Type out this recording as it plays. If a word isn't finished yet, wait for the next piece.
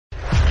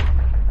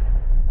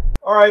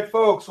All right,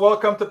 folks,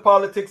 welcome to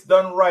Politics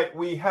Done Right.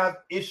 We have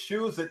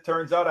issues. It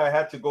turns out I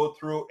had to go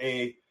through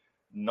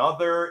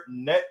another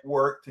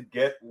network to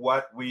get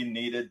what we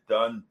needed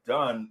done.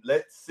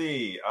 Let's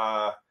see.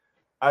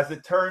 As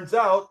it turns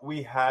out,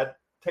 we had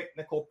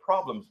technical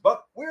problems,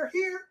 but we're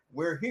here.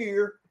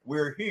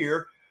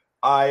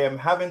 I am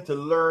having to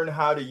learn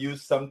how to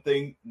use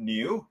something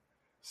new.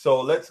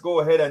 So let's go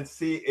ahead and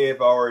see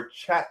if our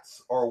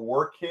chats are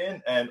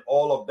working and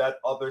all of that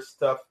other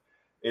stuff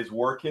is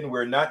working.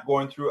 We're not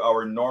going through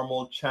our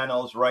normal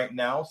channels right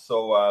now,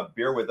 so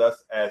bear with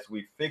us as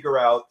we figure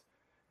out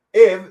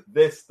if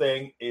this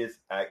thing is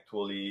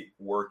actually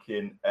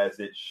working as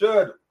it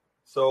should.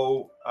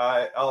 So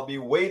I'll be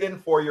waiting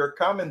for your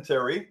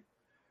commentary.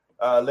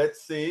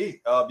 Let's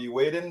see. I'll be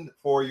waiting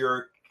for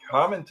your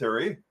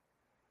commentary.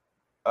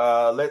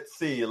 Let's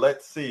see.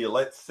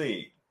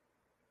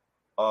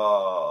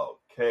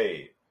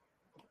 Okay.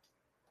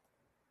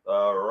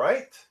 All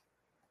right.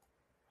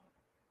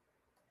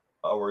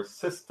 Our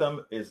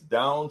system is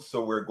down,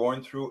 so we're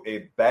going through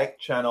a back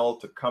channel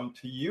to come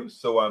to you.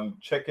 So I'm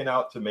checking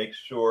out to make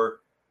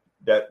sure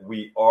that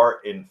we are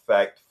in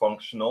fact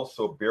functional.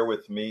 So bear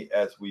with me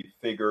as we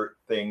figure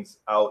things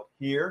out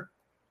here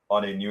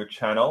on a new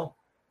channel.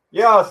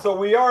 Yeah, so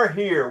we are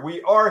here.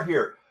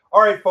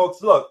 All right,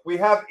 folks, look, we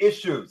have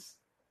issues.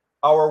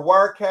 Our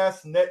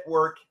Wirecast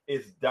network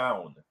is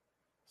down.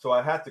 So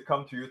I had to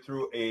come to you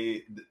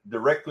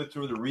directly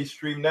through the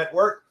Restream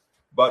network,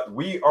 but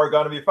we are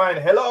going to be fine.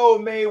 Hello,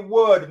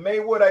 Maywood.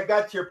 Maywood, I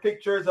got your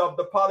pictures of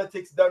the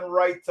Politics Done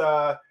Right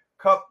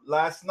cup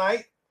last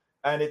night,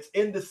 and it's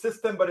in the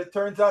system, but it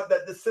turns out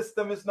that the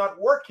system is not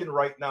working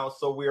right now.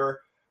 So we're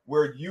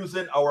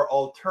using our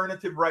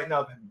alternative right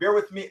now. Bear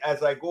with me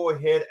as I go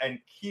ahead and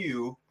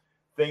queue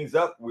things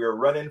up. We're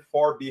running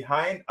far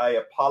behind. I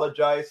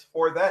apologize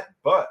for that,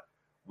 but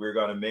we're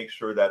going to make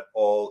sure that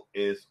all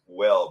is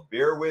well.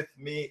 Bear with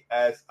me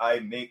as I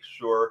make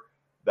sure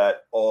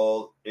that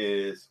all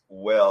is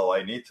well.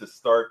 I need to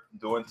start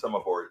doing some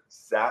of our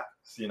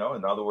zaps, in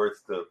other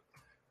words, to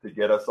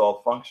get us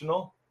all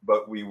functional,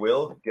 but we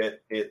will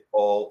get it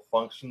all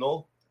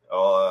functional.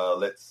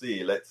 Let's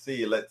see.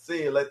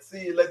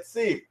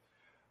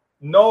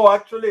 No,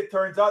 actually, it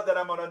turns out that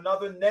I'm on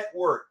another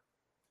network.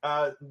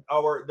 The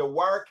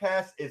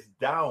Wirecast is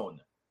down.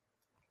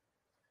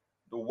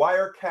 The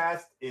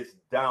Wirecast is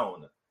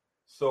down.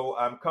 So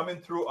I'm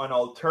coming through an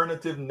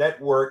alternative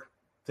network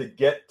to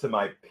get to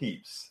my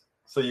peeps.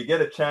 So you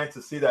get a chance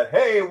to see that,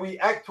 hey, we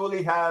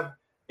actually have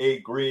a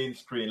green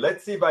screen.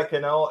 Let's see if I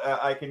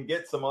can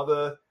get some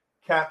other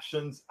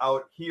captions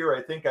out here.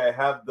 I think I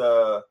have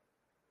the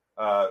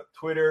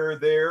Twitter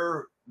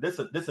there. This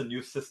is a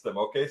new system,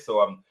 okay?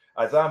 So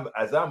as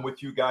I'm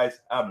with you guys,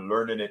 I'm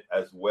learning it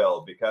as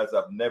well because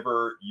I've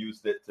never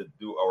used it to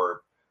do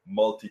our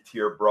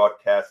multi-tier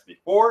broadcast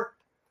before.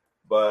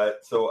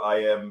 But so I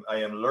am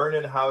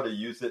learning how to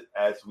use it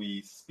as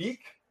we speak.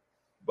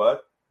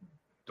 But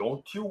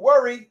don't you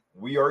worry,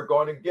 we are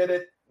going to get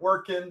it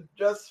working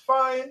just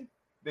fine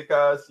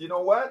because you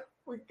know what?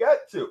 We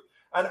got to.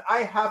 And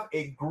I have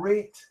a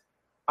great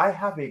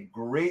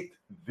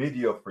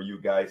video for you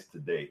guys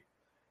today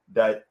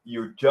that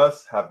you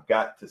just have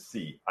got to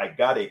see. I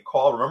got a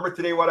call. Remember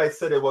today what I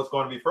said it was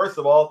going to be? First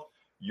of all,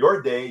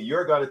 your day.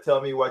 You're going to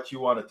tell me what you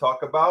want to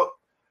talk about.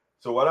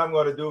 So what I'm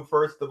going to do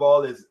first of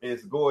all is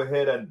go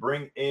ahead and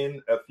bring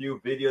in a few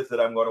videos that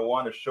I'm going to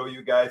want to show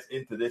you guys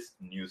into this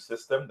new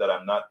system that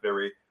I'm not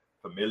very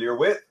familiar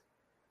with.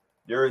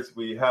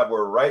 We have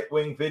a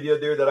right-wing video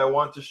there that I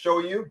want to show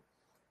you.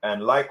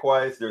 And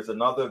likewise, there's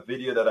another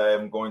video that I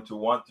am going to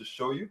want to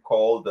show you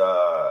called,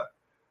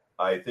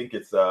 I think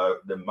it's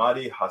the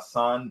Mahdi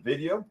Hassan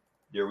video.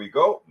 There we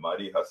go.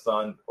 Mahdi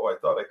Hassan. Oh, I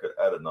thought I could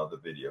add another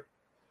video.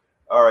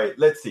 All right,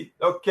 let's see.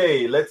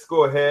 Okay, let's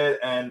go ahead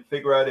and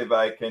figure out if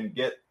I can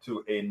get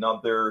to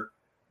another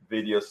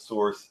video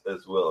source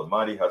as well.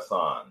 Mahdi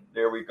Hassan.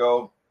 There we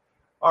go.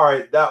 All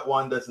right, that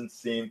one doesn't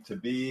seem to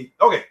be.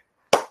 Okay.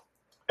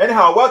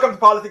 Anyhow, welcome to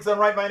Politics Done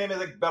Right. My name is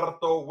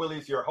Egberto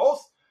Willies, your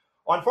host.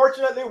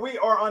 Unfortunately, we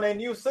are on a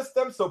new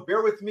system, so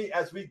bear with me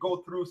as we go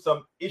through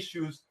some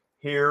issues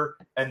here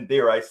and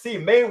there. I see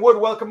Maywood,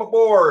 welcome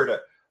aboard.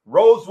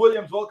 Rose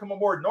Williams, welcome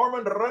aboard.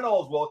 Norman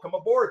Reynolds, welcome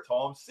aboard.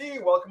 Tom C.,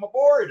 welcome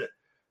aboard.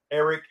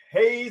 Eric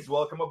Hayes,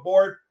 welcome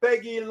aboard.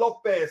 Peggy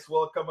Lopez,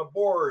 welcome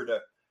aboard.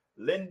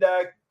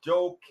 Linda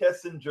Joe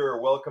Kessinger,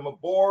 welcome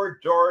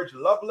aboard. George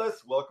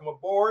Lovelace, welcome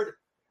aboard.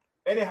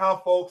 Anyhow,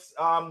 folks,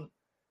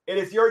 it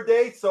is your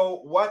day.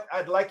 So what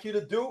I'd like you to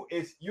do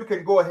is you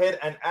can go ahead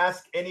and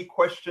ask any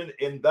question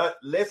in that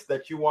list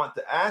that you want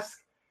to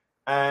ask.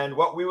 And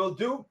what we will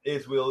do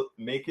is we'll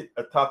make it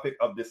a topic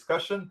of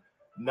discussion.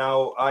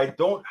 Now, I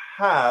don't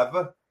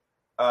have,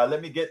 let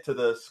me get to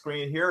the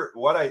screen here.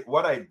 What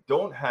I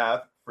don't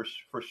have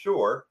for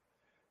sure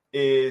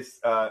is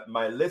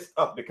my list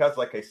up because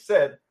like I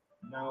said,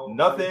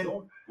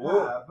 nothing.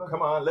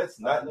 Come on, let's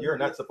not, you're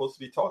not supposed to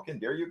be talking.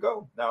 There you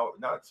go. Now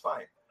it's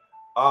fine.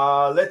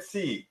 Let's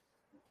see.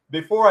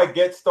 Before I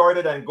get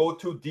started and go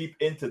too deep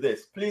into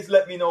this, please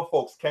let me know,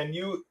 folks. Can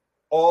you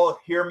all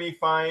hear me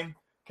fine?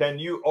 can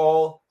you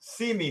all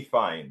see me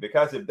fine?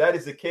 Because if that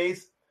is the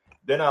case,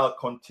 then I'll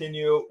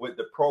continue with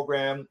the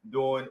program,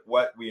 doing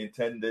what we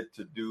intended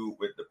to do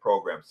with the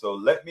program. So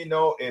let me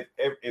know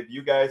if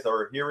you guys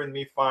are hearing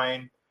me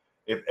fine.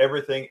 If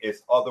everything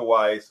is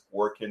otherwise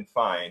working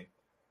fine,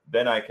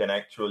 then I can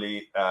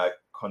actually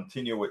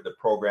continue with the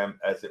program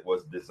as it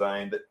was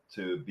designed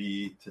to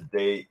be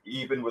today,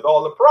 even with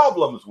all the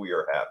problems we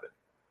are having.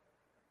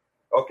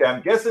 Okay,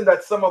 I'm guessing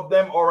that some of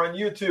them are on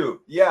YouTube.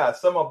 Yeah,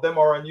 some of them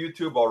are on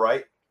YouTube, all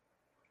right.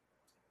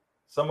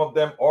 Some of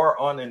them are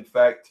on, in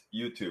fact,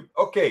 YouTube.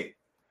 Okay,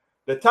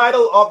 the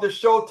title of the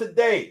show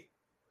today.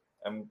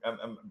 I'm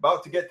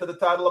about to get to the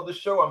title of the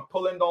show. I'm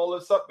pulling all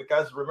this up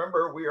because,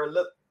 remember, we are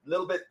a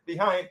little bit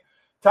behind.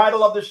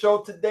 Title of the show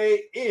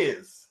today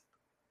is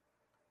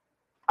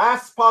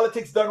Ask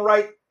Politics Done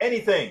Right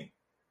Anything.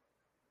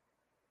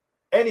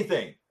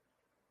 Anything.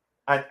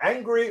 An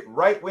angry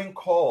right wing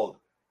called.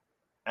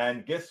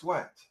 And guess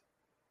what?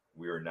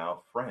 We are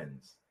now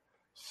friends.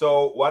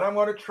 So what I'm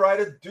going to try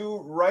to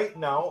do right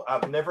now,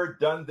 I've never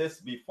done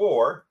this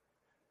before,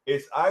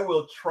 is I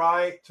will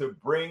try to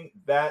bring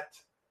that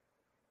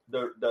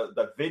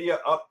the video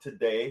up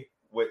today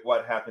with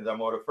what happens. I'm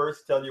going to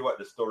first tell you what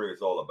the story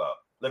is all about.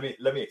 Let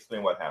me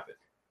explain what happened.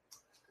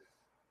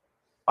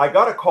 I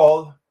got a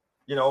call.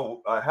 You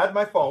know, I had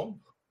my phone,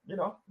 you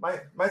know,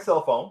 my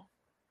cell phone,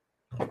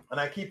 and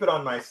I keep it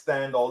on my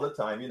stand all the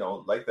time, you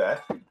know, like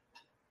that.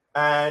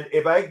 And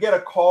if I get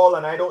a call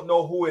and I don't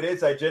know who it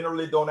is, I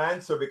generally don't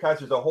answer because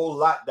there's a whole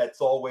lot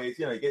that's always,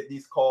 you know, you get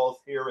these calls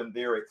here and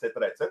there,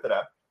 etc.,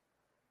 etc.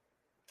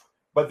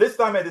 But this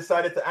time I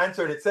decided to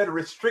answer it. It said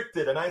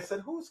restricted. And I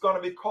said, who's going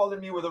to be calling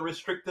me with a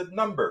restricted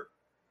number?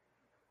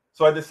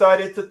 So I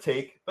decided to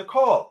take the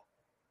call.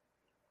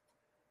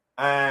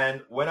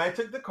 And when I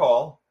took the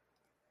call,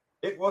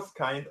 it was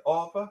kind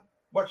of,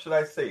 what should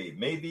I say,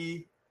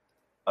 maybe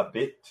a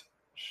bit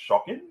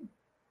shocking.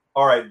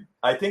 All right,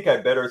 I think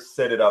I better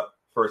set it up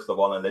first of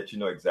all and let you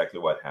know exactly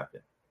what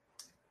happened.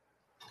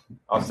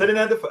 I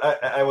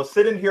was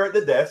sitting here at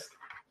the desk.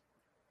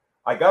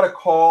 I got a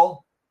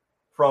call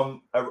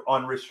from an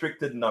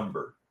unrestricted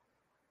number.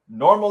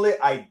 Normally,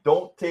 I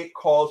don't take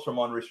calls from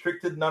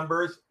unrestricted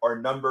numbers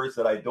or numbers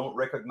that I don't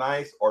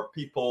recognize or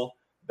people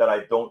that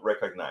I don't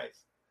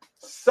recognize.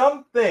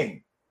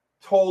 Something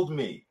told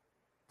me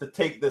to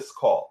take this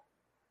call.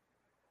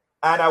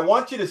 And I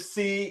want you to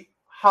see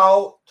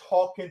how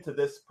talking to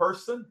this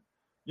person,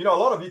 you know,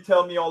 a lot of you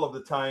tell me all of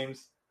the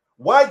times,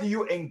 why do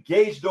you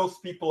engage those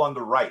people on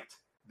the right?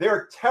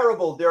 They're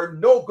terrible. They're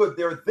no good.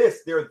 They're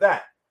this, they're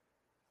that.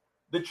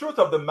 The truth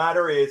of the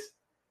matter is,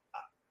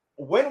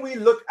 when we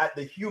look at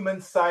the human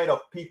side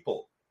of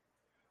people,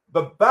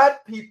 the bad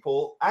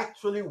people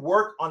actually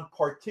work on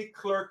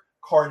particular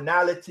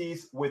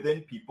carnalities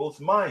within people's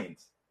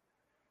minds.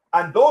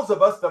 And those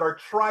of us that are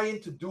trying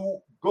to do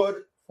good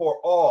for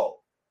all,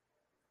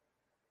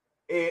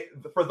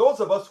 for those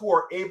of us who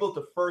are able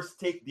to first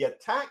take the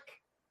attack,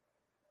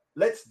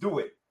 let's do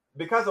it.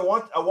 Because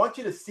I want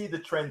you to see the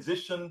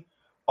transition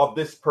of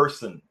this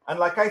person. And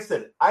like I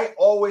said, I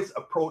always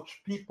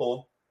approach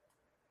people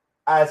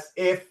as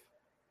if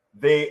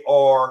they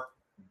are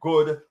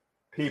good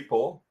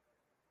people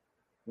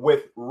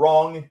with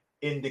wrong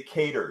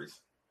indicators,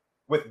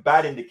 with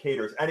bad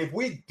indicators. And if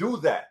we do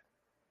that,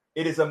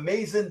 it is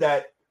amazing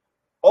that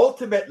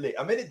ultimately,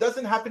 I mean, it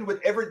doesn't happen with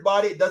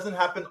everybody. It doesn't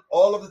happen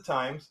all of the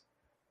times,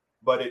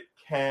 but it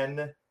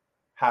can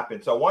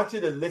happen. So I want you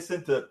to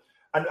listen to,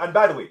 and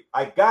by the way,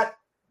 I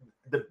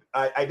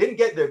didn't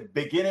get the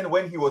beginning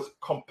when he was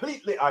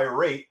completely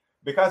irate,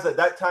 because at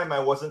that time I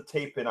wasn't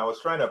taping. I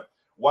was trying to,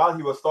 while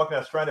he was talking, I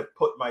was trying to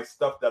put my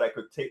stuff that I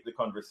could tape the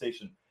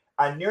conversation.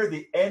 And near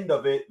the end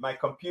of it, my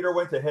computer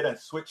went ahead and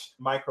switched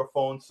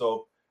microphones,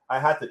 so I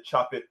had to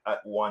chop it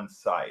at one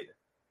side.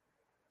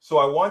 So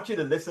I want you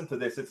to listen to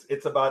this.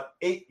 It's about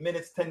 8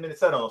 minutes, 10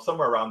 minutes, I don't know,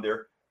 somewhere around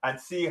there, and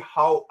see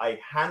how I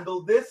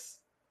handle this.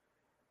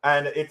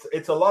 And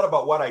it's a lot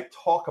about what I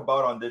talk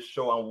about on this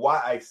show and why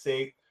I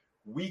say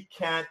we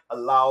can't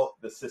allow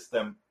the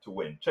system to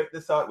win. Check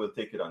this out. We'll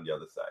take it on the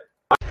other side.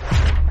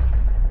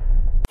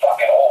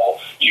 Fucking hole.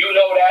 You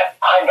know that.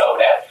 I know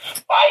that.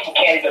 Biden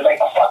can't even make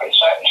a fucking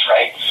sentence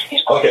right.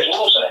 He's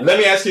losing it. Let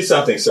me ask you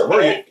something, sir.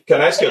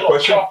 Can I ask you a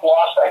question? Trump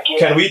lost,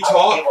 can we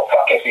talk? I don't give a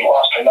fuck if he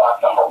lost or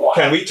not, number one.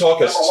 Can we talk?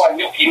 Number one,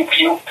 you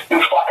fucking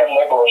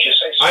liberals. You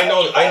say I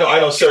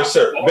know, sir.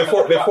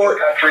 Before,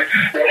 country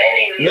than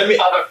any of these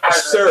other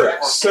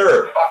presidents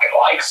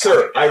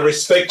sir, I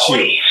respect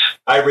you.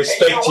 I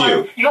respect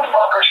you. You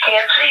fuckers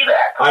can't see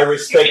that. I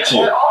respect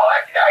you.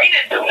 I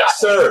didn't do nothing.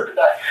 Sir.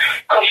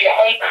 Because you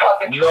hate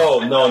fucking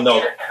Trump. No.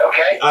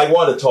 Okay? I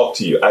want to talk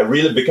to you. I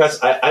really, because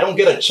I don't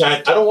get a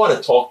chance. I don't want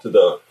to talk to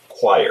the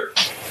choir.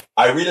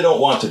 I really don't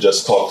want to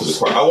just talk to the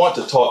choir. I want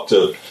to talk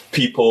to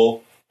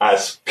people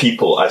as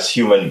people, as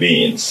human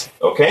beings.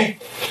 Okay?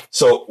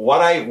 So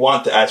what I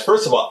want to ask,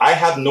 first of all, I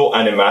have no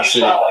animosity.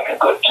 You sound like a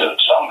good dude,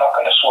 so I'm not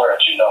going to swear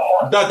at you no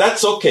more. No,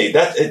 that's okay.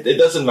 It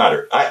doesn't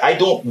matter. I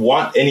don't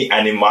want any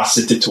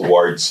animosity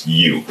towards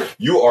you.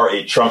 You are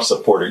a Trump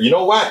supporter. You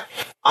know what?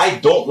 I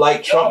don't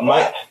like Trump.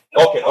 Okay.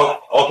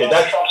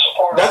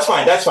 That's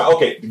fine.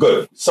 Okay,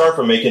 good. Sorry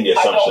for making the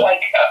assumption. I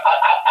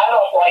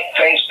don't like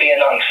things being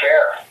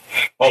unfair.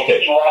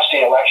 Okay. You lost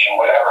the election,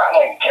 whatever. I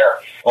don't even care.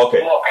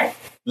 Okay. Look.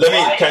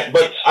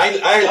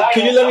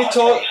 Can you let me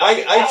talk?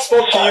 I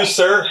spoke to you,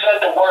 sir. Said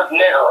the word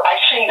nigger. I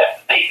seen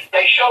that.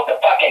 They showed the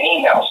fucking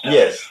emails.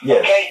 Yes.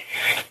 Okay.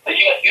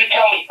 You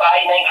tell me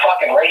Biden ain't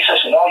fucking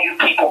racist, and all you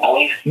people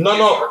believe. No.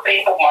 Your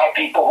people, my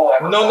people,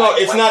 whoever. No.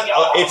 It's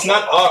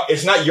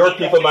not your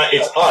people.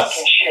 It's us,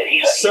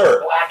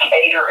 sir.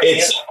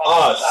 It's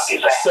us,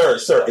 sir.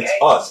 It's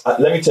us.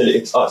 Let me tell you,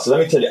 it's us. Let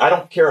me tell you, I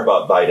don't care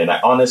about Biden. I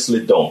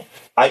honestly don't.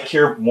 I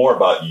care more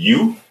about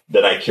you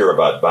than I care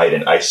about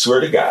Biden. I swear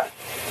to God.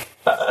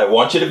 I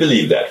want you to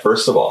believe that,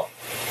 first of all.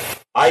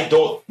 I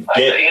don't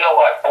get... You know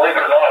what? Believe it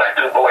or not, I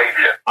do believe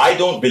you. I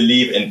don't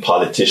believe in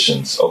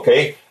politicians,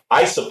 okay?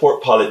 I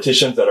support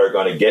politicians that are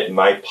going to get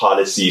my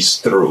policies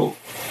through,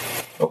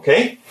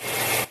 okay?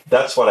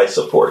 That's what I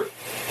support.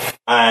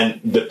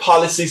 And the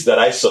policies that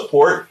I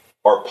support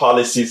are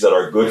policies that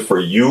are good for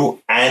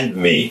you and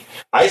me.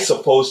 I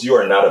suppose you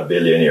are not a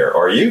billionaire,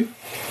 are you?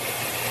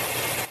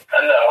 No,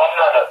 I'm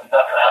not nothing.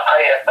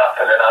 I have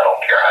nothing, and I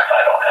don't care if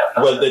I don't have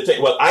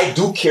nothing. Well, I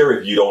do care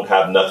if you don't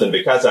have nothing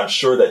because I'm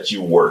sure that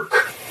you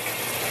work.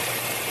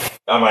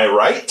 Am I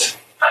right?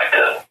 I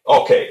do.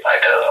 Okay. I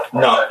do.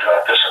 Now, I do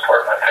have to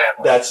support my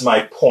family. That's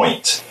my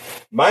point.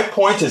 My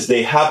point is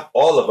they have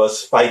all of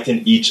us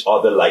fighting each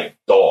other like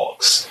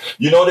dogs.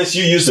 You notice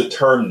you use the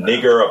term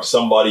nigger of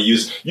somebody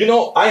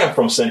I am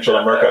from Central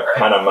America,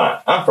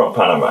 Panama. I'm from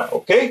Panama,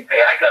 okay? Hey,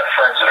 I got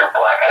friends that are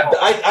black.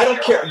 I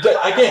don't care.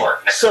 Again,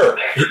 sir,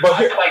 but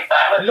here,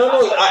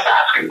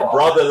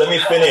 brother, let me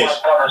finish.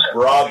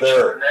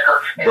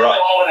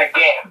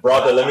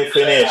 Brother, let me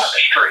finish.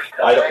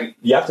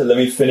 You have to let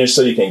me finish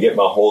so you can get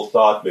my whole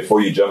thought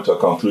before you jump to a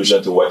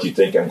conclusion to what you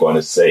think I'm going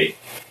to say.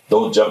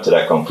 Don't jump to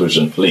that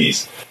conclusion,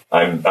 please.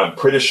 I'm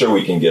pretty sure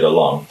we can get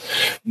along.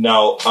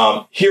 Now,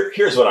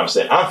 here's what I'm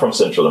saying. I'm from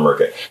Central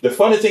America. The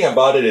funny thing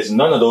about it is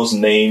none of those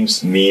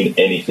names mean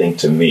anything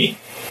to me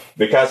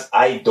because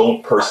I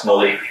don't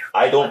personally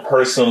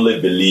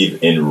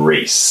believe in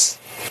race.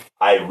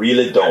 I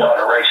really don't. I'm not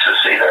a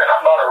racist either.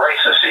 I'm not a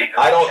racist either.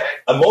 I don't.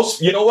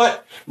 You know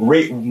what?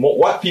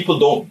 What people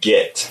don't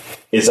get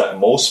is that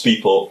most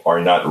people are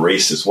not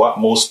racist.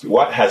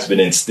 What has been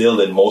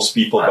instilled in most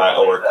people by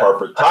our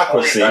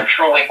corporatocracy. I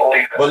truly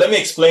believe that. But let me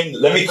explain.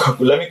 Let me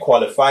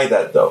qualify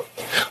that though.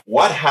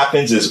 What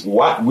happens is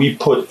what we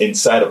put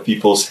inside of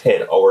people's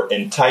head. Our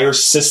entire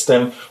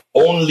system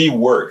only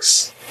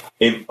works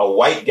if a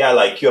white guy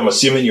like you, I'm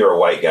assuming you're a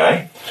white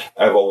guy,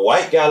 if a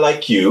white guy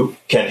like you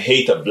can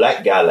hate a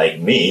black guy like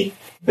me,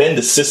 then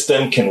the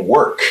system can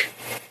work.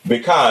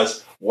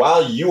 Because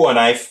while you and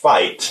I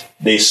fight,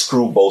 they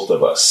screw both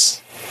of us.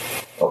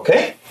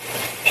 Okay?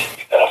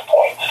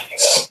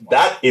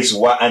 That is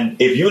what, and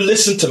if you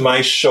listen to my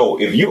show,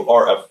 if you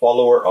are a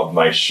follower of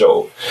my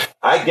show,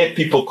 I get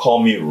people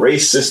call me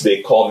racist,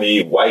 they call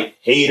me white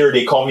hater,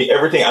 they call me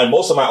everything, and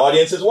most of my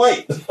audience is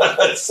white.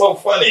 It's so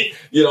funny,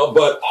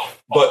 but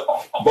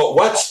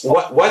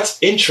what's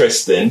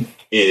interesting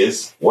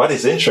is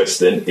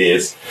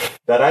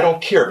that I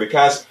don't care,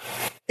 because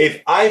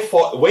if I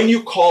fall, when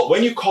you call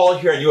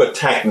here and you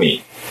attack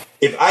me,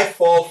 if I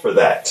fall for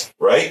that,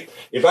 right?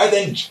 If I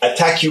then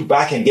attack you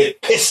back and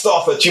get pissed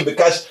off at you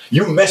because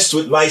you messed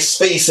with my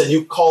space and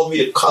you called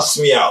me to cuss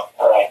me out.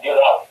 Right,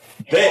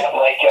 then,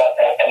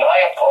 and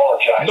I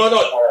apologize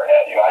for swearing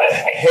at you. I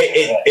didn't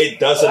mean it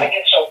doesn't. I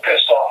get so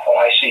pissed off when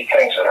I see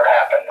things that are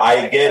happening.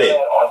 I get it.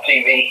 On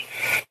TV.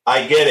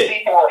 I get it.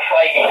 People are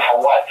fighting for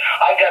what?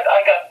 I got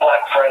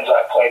black friends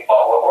I play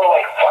ball with. We're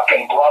like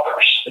fucking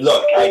brothers.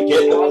 Look, I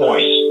get the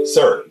point,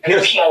 sir.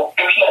 There's no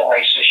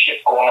racist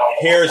shit going on.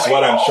 Here's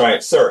what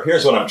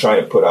I'm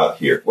trying to put out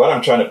here. What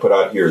I'm trying to put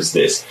out here is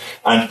this.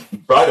 And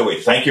by the way,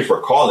 thank you for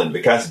calling,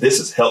 because this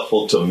is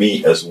helpful to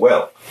me as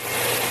well.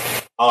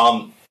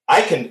 I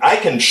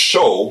can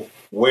show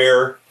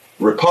where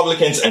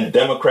Republicans and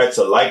Democrats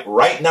alike.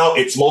 Right now,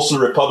 it's mostly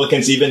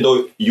Republicans, even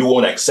though you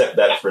won't accept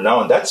that for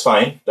now, and that's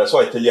fine. That's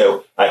why I tell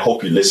you, I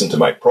hope you listen to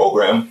my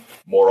program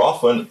more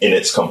often in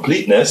its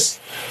completeness.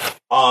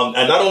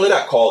 And not only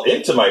that, call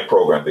into my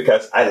program,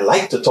 because I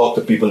like to talk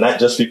to people, not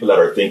just people that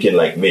are thinking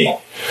like me.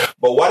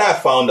 But what I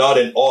found out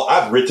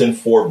I've written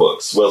 4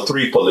 books,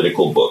 3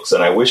 political books,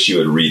 and I wish you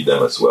would read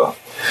them as well.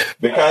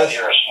 Because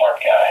you're a smart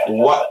guy.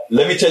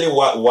 Let me tell you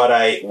what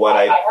I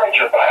read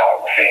your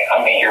biography.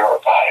 I mean, your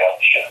bio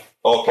shit.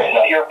 Okay. I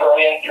know you're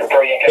brilliant. You're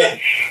brilliant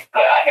guy.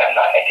 I got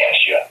nothing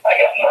against you.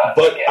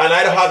 And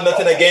I don't have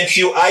nothing against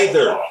you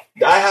either.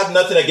 I have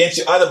nothing against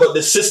you either, but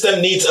the system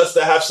needs us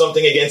to have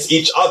something against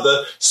each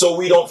other so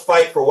we don't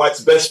fight for what's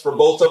best for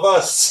both of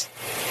us.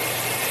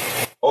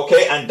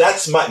 Okay, and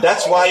that's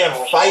why I'm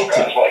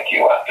fighting. Like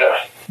you out there.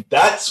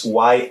 That's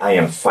why I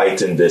am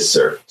fighting this,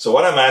 sir. So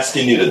what I'm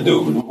asking you to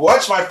do,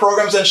 watch my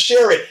programs and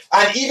share it.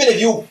 And even if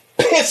you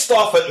pissed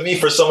off at me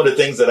for some of the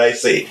things that I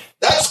say,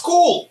 that's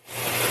cool.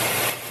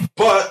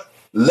 But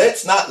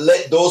let's not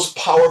let those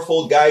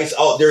powerful guys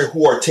out there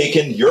who are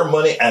taking your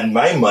money and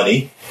my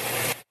money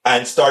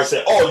and start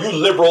saying, oh, you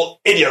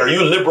liberal idiot, or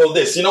you liberal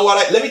this. You know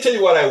what? Let me tell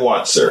you what I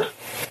want, sir.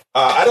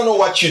 I don't know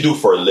what you do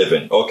for a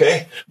living,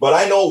 okay? But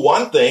I know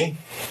one thing.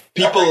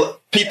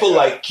 People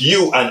like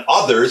you and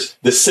others,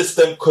 the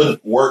system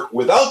couldn't work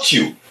without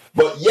you.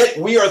 But yet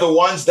we are the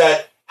ones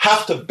that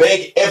have to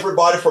beg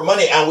everybody for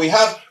money. And we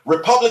have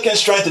Republicans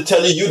trying to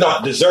tell you you're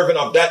not deserving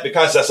of that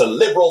because that's a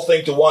liberal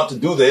thing to want to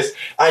do this.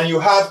 And you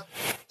have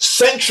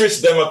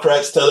centrist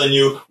Democrats telling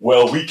you,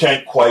 well, we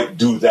can't quite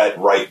do that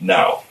right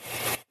now.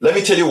 Let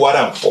me tell you what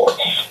I'm for.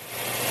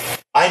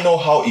 I know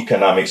how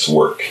economics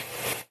work.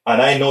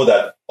 And I know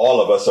that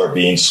all of us are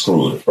being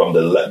screwed from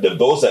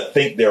those that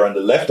think they're on the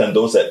left and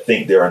those that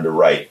think they're on the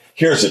right.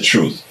 Here's the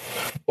truth.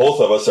 Both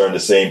of us are in the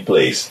same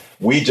place.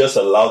 We just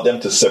allowed them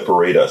to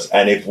separate us.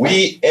 And if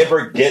we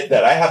ever get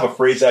that, I have a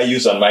phrase I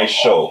use on my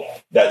show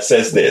that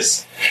says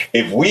this: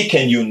 if we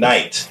can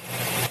unite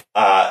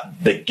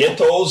the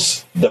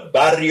ghettos, the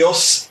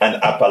barrios,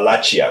 and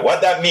Appalachia.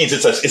 What that means,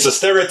 it's a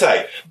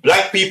stereotype.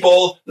 Black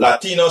people,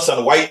 Latinos,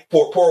 and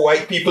poor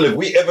white people, if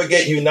we ever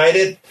get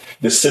united,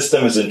 the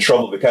system is in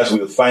trouble because we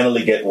will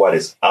finally get what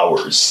is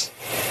ours.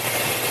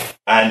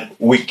 And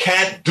we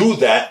can't do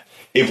that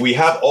if we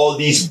have all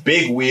these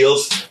big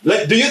wheels.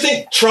 Do you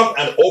think Trump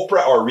and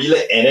Oprah are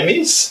really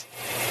enemies?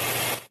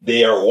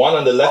 They are one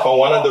on the left and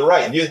one on the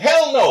right.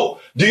 Hell no.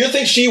 Do you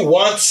think she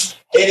wants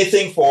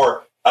anything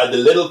for the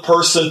little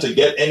person to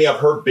get any of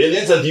her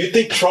billions? And do you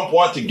think Trump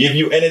wants to give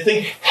you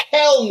anything?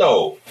 Hell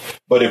no.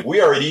 But if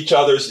we are at each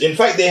other's, in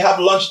fact, they have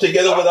lunch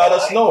together without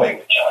us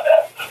knowing.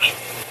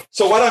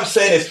 So what I'm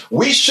saying is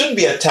we shouldn't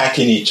be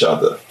attacking each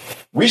other.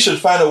 We should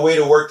find a way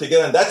to work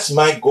together. And that's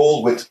my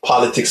goal with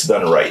politics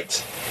done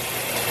right.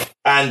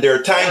 And there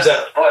are times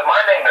that... But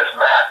my name is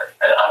Matt,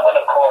 and I'm going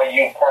to call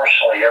you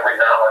personally every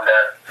now and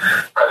then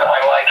because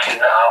I like you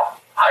now.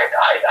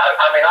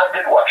 I mean, I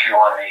did watch you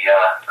on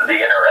the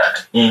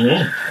internet,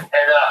 and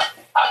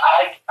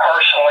I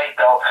personally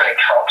don't think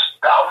Trump's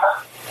dumb,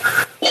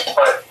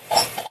 but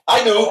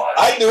I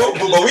do,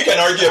 but we can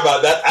argue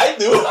about that. I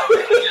do.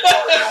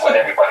 What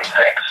everybody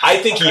thinks. I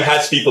think he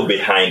has people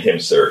behind him,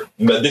 sir.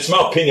 This is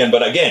my opinion,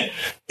 but again,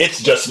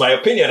 it's just my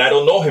opinion. I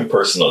don't know him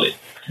personally,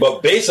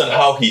 but based on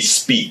how he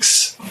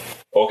speaks,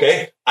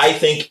 okay, I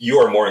think you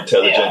are more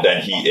intelligent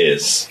than he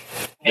is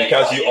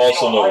because you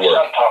also know work. My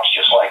son talks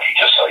just like you,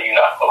 just so you know.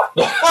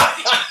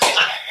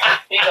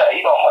 He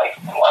don't like.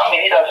 Well, I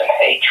mean, he doesn't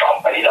hate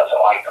Trump, but he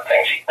doesn't like the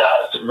things he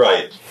does.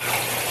 Right.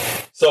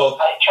 So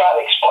I try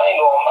to explain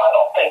to him. I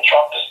don't think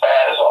Trump is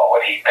bad as all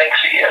what he thinks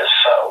he is.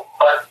 So,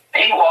 but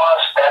he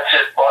lost. That's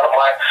it. Bottom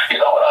line. You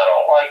know what? I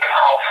don't like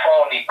how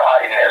phony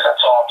Biden is.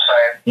 That's all I'm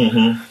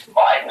saying.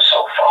 Biden's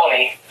so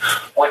phony.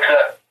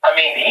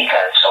 He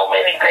got so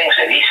many things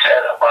that he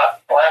said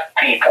about black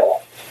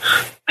people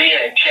being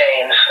in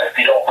chains if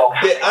you don't vote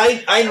for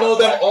him. I know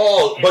them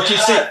all, but you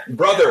see,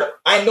 brother,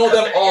 I know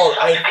them all.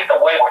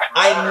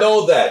 I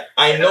know that.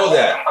 I know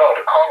that. Go.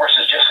 The Congress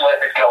is just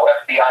letting it go.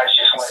 FBI's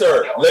just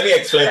letting it go. Sir, let me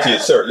explain to you.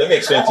 Sir, let me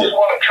explain to you.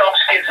 One of Trump's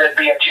kids that'd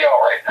be in jail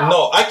right now.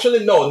 No,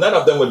 actually, no. None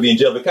of them would be in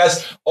jail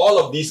because all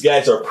of these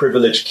guys are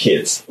privileged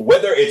kids.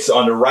 Whether it's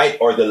on the right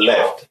or the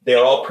left,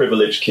 they're all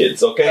privileged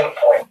kids, okay?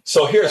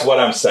 So here's what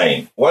I'm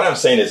saying. What I'm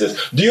saying is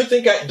this. Do you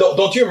think,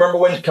 don't you remember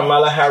when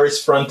Kamala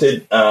Harris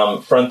fronted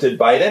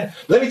Biden?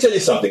 Let me tell you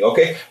something,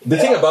 okay? The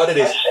thing about it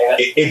is,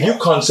 if you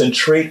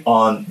concentrate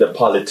on the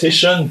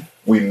politician,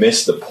 we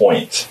miss the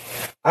point.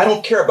 I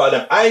don't care about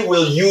them. I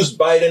will use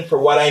Biden for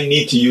what I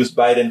need to use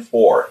Biden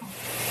for.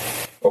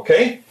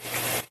 Okay?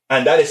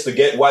 And that is to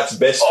get what's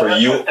best for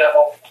you.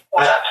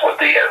 That's what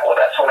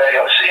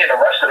AOC and the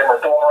rest of them are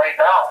doing right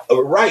now.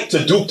 Right,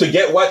 to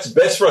get what's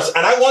best for us.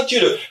 And I want you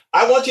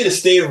to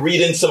stay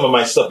reading some of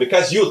my stuff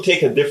because you'll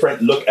take a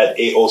different look at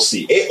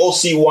AOC.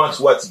 AOC wants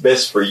what's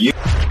best for you.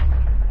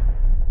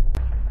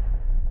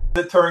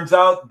 It turns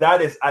out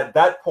that is at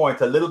that point,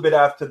 a little bit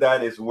after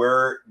that is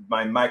where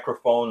my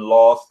microphone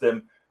lost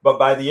him. But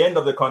by the end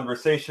of the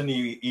conversation,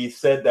 he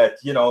said that,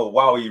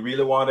 wow, he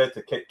really wanted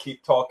to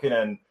keep talking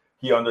and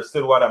he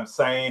understood what I'm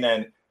saying.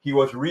 And he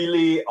was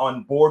really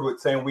on board with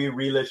saying we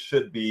really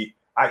should be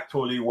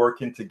actually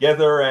working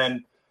together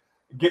and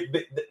get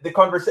the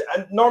conversation.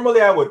 And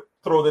normally I would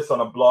throw this on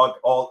a blog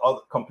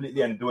all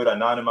completely and do it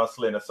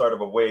anonymously in a sort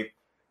of a way.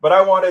 But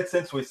I wanted,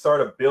 since we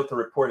sort of built a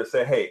report, to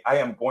say, hey, I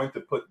am going to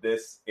put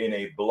this in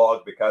a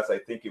blog because I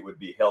think it would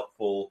be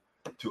helpful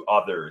to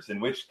others, in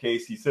which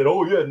case he said,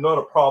 oh, yeah, not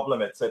a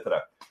problem,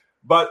 etc.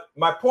 But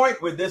my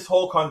point with this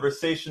whole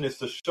conversation is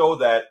to show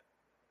that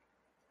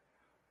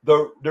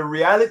the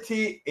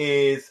reality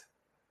is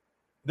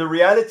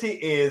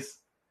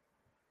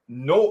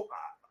no,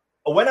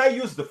 when I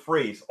use the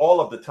phrase all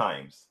of the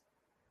times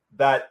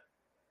that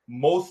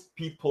most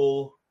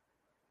people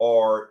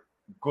are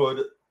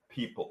good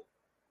people,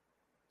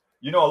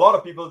 You know, a lot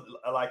of people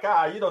are like,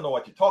 you don't know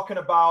what you're talking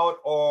about,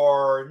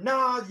 or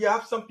nah, you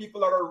have some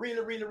people that are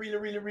really, really, really,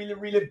 really, really,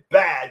 really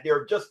bad.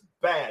 They're just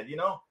bad, you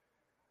know?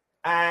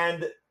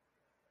 And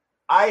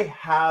I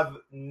have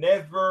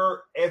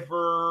never,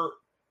 ever,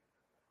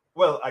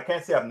 well, I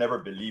can't say I've never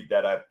believed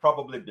that. I've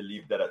probably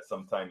believed that at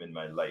some time in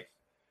my life.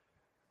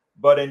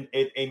 But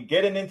in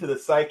getting into the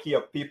psyche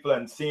of people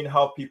and seeing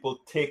how people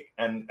take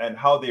and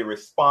how they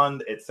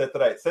respond,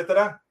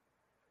 etc.,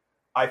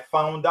 I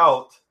found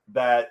out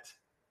that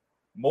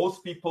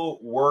most people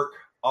work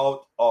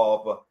out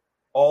of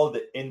all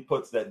the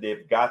inputs that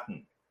they've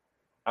gotten.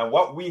 And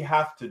what we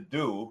have to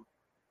do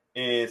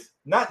is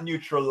not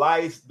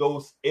neutralize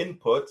those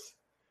inputs,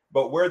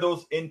 but where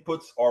those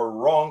inputs are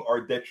wrong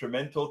or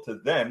detrimental to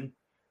them,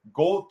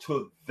 go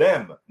to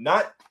them,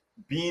 not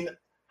being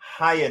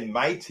high and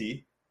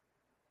mighty,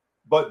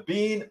 but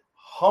being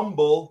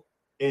humble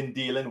in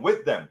dealing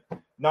with them.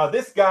 Now,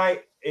 this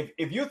guy,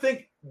 if you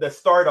think the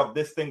start of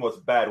this thing was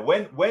bad,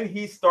 when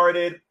he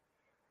started,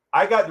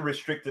 I got the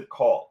restricted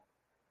call.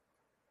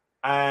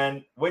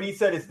 And when he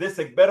said, "Is this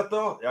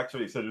Egberto?"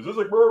 Actually, he said, "Is this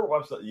Egberto?"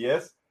 I said,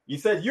 "Yes." He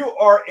said, "You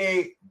are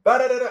a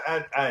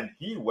and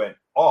he went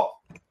off.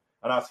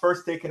 And I was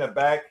first taken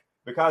aback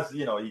because,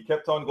 you know, he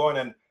kept on going.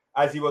 And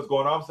as he was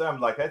going off, so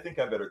I'm like, I think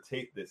I better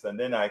tape this. And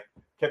then I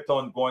kept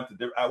on going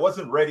to I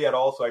wasn't ready at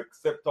all, so I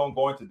kept on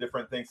going to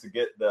different things to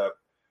get the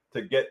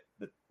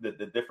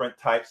different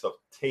types of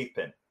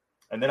taping.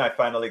 And then I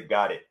finally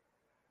got it.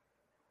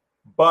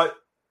 But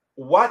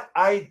what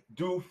I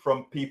do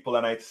from people,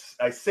 and I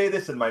say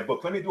this in my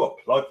book, let me do a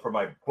plug for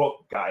my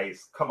book,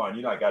 guys. Come on,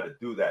 you know I got to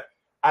do that.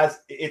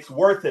 As it's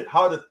worth it,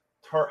 how to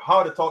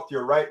talk to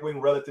your right-wing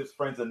relatives,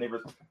 friends, and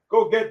neighbors.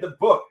 Go get the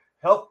book.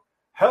 Help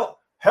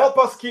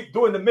us keep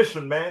doing the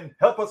mission, man.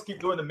 Help us keep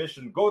doing the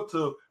mission. Go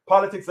to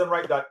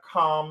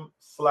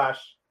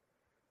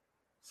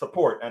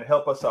politicsdoneright.com/support and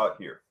help us out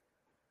here.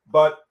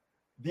 But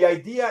the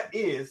idea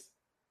is,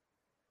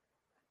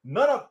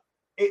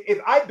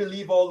 if I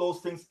believe all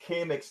those things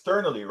came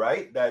externally,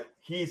 right? That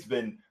he's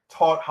been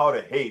taught how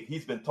to hate.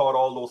 He's been taught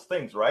all those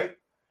things, right?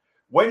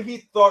 When he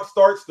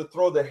starts to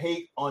throw the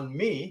hate on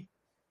me,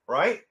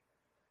 right?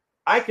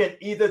 I can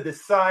either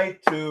decide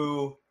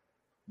to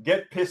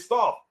get pissed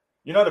off.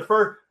 You know,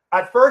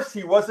 at first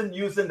he wasn't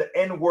using the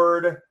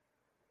N-word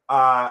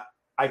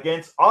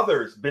against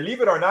others.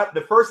 Believe it or not,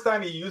 the first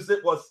time he used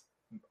it was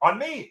on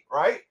me,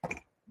 right?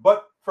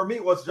 But for me,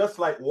 it was just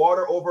like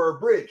water over a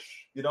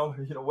bridge. You know,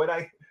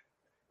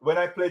 when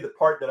I played the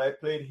part that I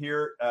played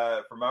here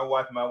for my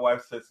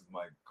wife says,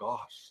 "My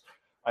gosh,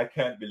 I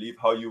can't believe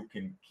how you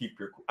can keep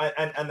your cool."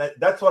 And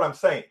that's what I'm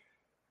saying.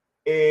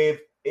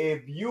 If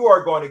you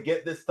are going to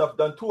get this stuff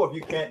done, two of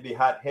you can't be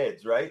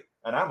hotheads, right?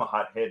 And I'm a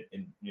hothead,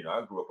 and you know,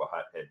 I grew up a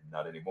hothead,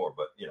 not anymore,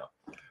 but you know.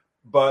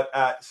 But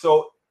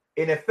so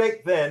in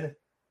effect, then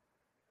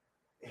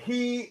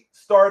he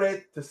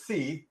started to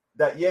see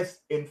that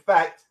yes, in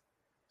fact,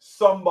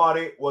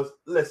 somebody was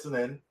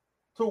listening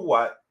to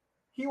what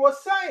he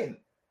was saying.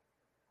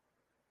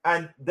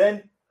 And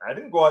then I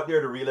didn't go out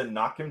there to really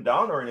knock him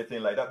down or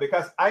anything like that,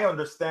 because I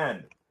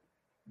understand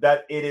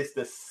that it is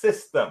the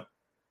system.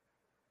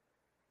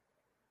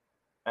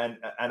 And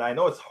I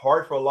know it's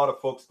hard for a lot of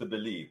folks to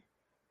believe,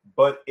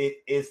 but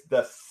it is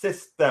the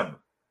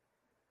system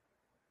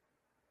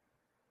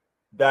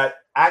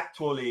that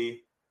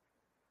actually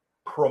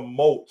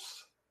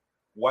promotes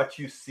what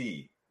you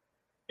see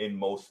in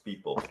most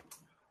people.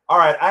 All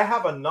right, I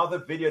have another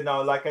video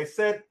now. Like I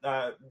said,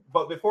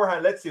 but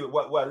beforehand, let's see.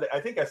 Well, I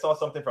think I saw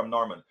something from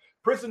Norman.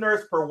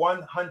 Prisoners per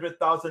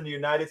 100,000 in the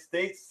United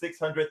States,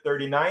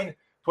 639.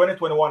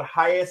 2021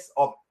 highest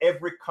of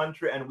every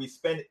country, and we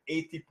spend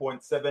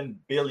 80.7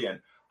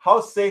 billion. How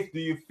safe do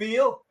you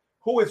feel?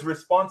 Who is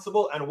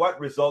responsible, and what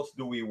results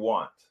do we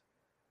want?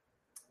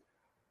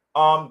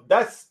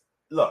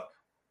 Look,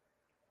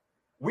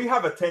 we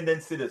have a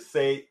tendency to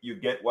say you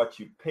get what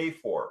you pay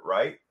for,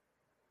 right?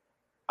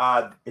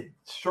 It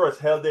sure as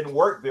hell didn't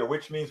work there,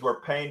 which means we're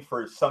paying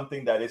for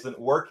something that isn't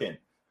working.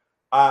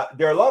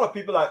 There are a lot of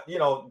people that, you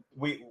know,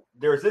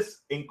 there's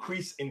this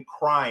increase in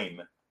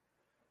crime,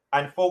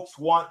 and folks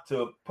want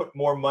to put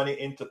more money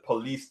into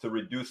police to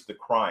reduce the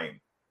crime.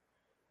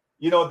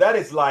 You know, that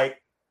is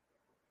like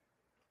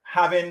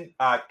having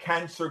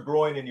cancer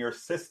growing in your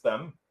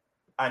system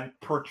and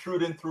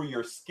protruding through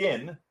your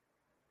skin.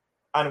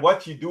 And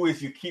what you do is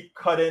you keep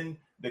cutting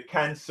the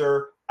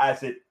cancer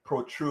as it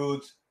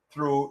protrudes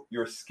through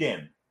your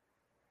skin.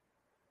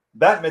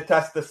 That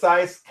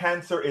metastasized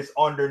cancer is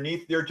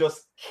underneath. They're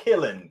just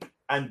killing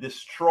and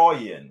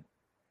destroying.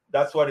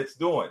 That's what it's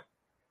doing.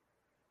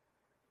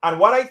 And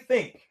what I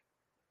think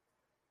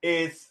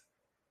is,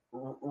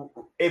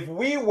 if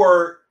we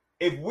were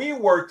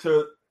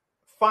to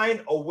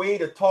find a way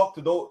to talk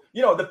to those,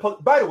 you know,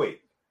 by the way,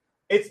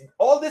 it's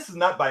all this is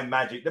not by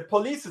magic. The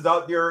police is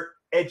out there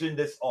edging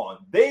this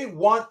on. They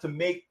want to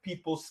make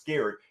people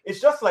scared.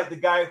 It's just like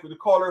the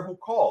caller who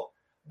called.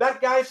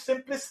 That guy's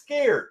simply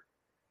scared.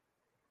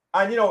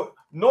 And you know,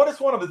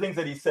 notice one of the things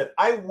that he said: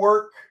 "I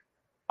work,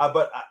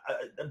 but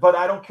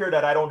I don't care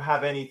that I don't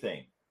have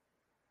anything."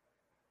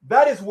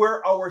 That is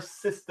where our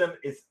system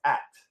is at.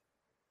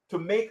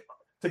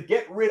 To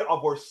get rid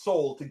of our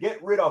soul, to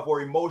get rid of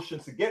our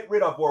emotions, to get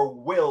rid of our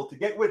will,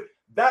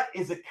 that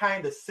is the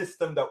kind of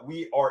system that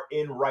we are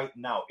in right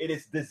now. It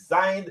is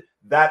designed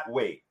that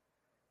way.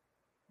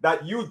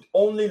 That you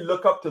only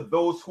look up to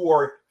those who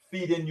are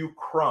feeding you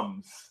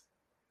crumbs.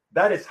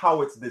 That is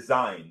how it's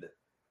designed,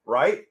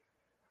 right?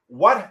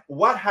 What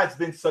has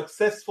been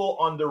successful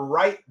on the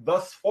right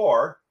thus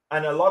far,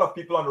 and a lot of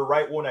people on the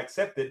right won't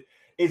accept it,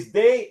 is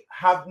they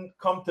haven't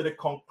come to the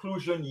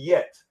conclusion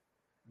yet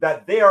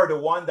that they are the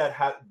ones that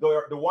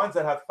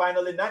have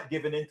finally not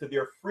given into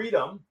their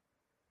freedom,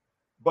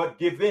 but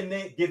given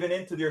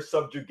into their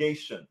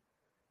subjugation.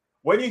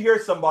 When you hear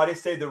somebody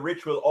say the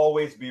rich will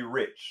always be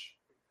rich,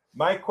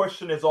 my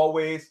question is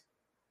always,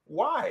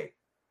 why?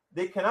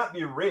 They cannot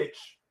be rich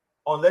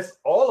unless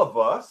all of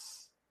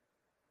us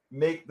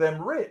make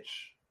them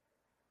rich.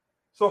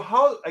 So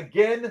how,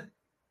 again,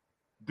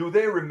 do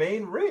they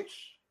remain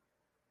rich?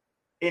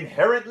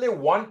 Inherently,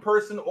 one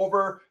person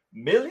over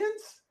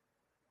millions?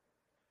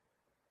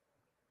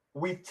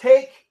 We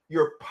take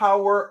your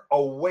power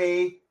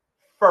away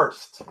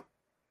first.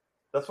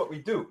 That's what we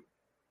do.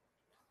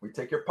 We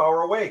take your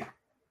power away.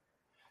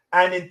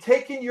 And in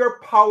taking your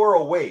power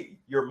away,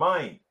 your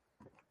mind,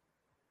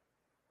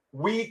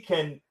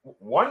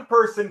 one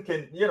person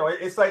can,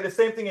 it's like the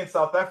same thing in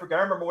South Africa.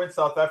 I remember when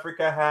South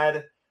Africa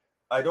had,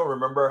 I don't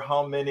remember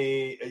how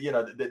many,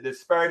 the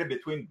disparity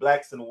between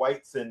blacks and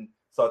whites in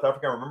South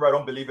Africa. Remember, I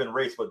don't believe in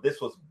race, but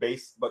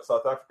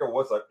South Africa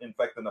was, in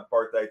fact, an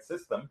apartheid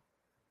system.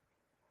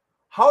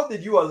 How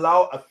did you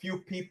allow a few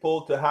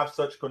people to have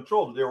such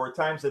control? There were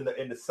times in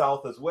the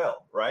South as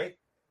well, right?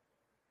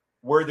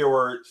 Where there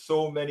were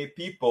so many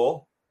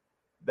people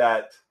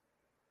that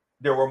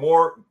there were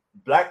more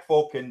black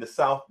folk in the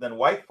South than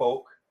white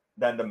folk,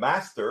 than the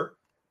master,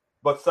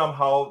 but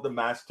somehow the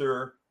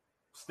master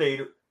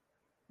stayed,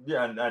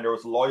 and there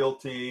was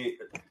loyalty.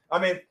 I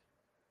mean,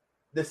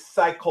 the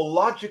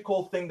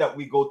psychological thing that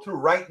we go through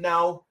right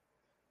now,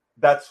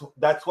 that's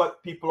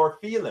what people are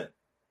feeling.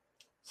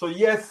 So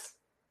yes,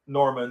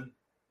 Norman,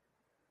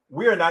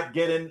 we are not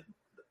getting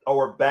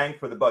our bang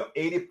for the buck.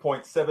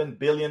 $80.7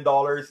 billion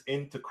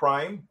into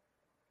crime,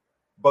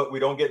 but we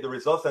don't get the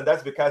results. And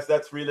that's because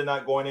that's really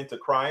not going into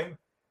crime.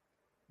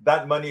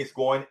 That money is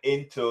going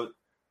into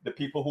the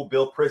people who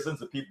build prisons,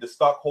 the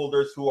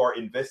stockholders who are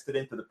invested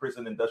into the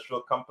prison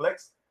industrial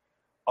complex,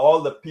 all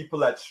the people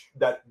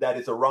that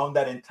is around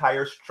that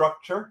entire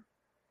structure.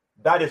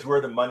 That is where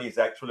the money is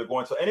actually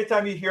going. So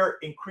anytime you hear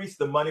increase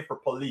the money for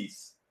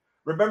police,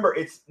 remember,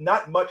 it's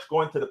not much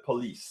going to the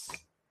police.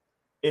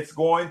 It's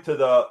going to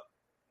the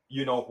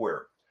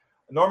where.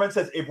 Norman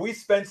says, if we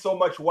spend so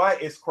much, why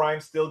is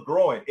crime still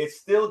growing? It's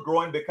still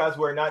growing because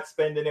we're not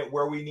spending it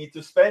where we need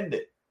to spend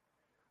it.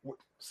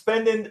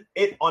 Spending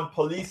it on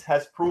police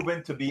has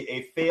proven to be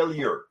a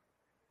failure.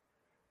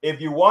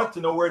 If you want to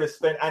know where to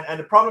spend, and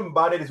the problem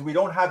about it is we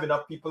don't have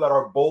enough people that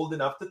are bold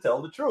enough to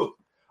tell the truth.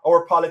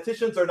 Our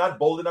politicians are not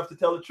bold enough to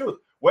tell the truth.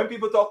 When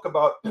people talk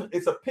about,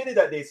 it's a pity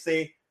that they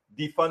say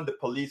defund the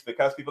police,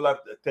 because people have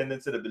a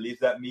tendency to believe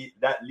that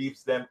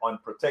leaves them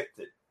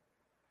unprotected.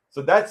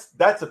 So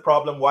that's a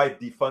problem why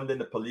defunding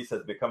the police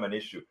has become an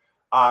issue.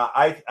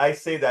 I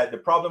say that the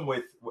problem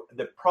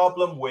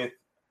with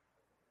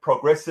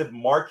progressive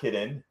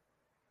marketing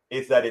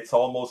is that it's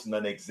almost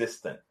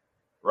non-existent,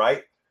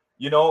 right?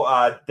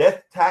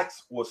 Death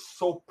tax was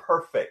so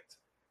perfect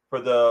for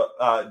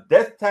the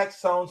death tax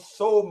sounds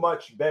so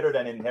much better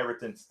than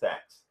inheritance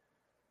tax.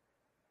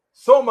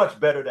 So much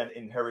better than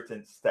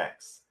inheritance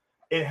tax.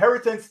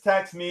 Inheritance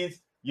tax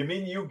means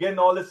you getting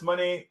all this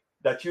money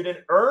that you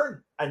didn't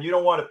earn and you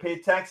don't want to pay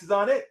taxes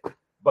on it.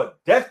 But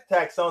death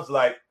tax sounds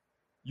like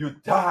you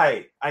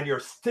die and you're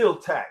still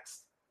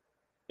taxed.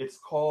 It's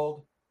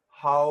called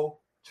how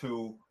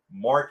to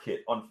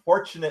market.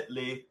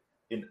 Unfortunately,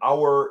 in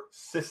our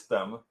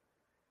system,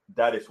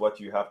 that is what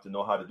you have to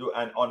know how to do.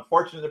 And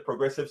unfortunately,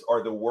 progressives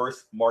are the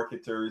worst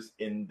marketers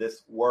in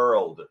this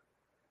world.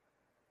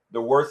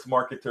 The worst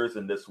marketers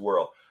in this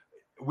world.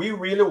 We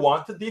really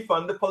want to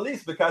defund the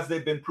police because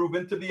they've been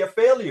proven to be a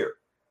failure.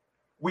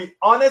 We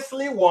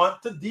honestly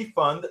want to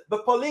defund the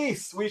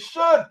police. We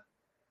should.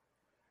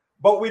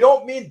 But we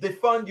don't mean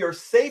defund your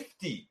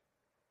safety.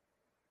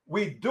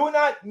 We do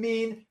not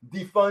mean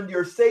defund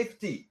your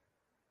safety.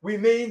 We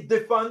mean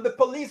defund the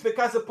police,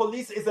 because the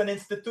police is an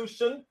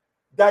institution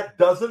that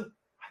doesn't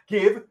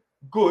give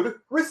good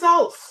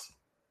results.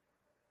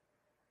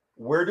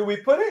 Where do we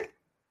put it?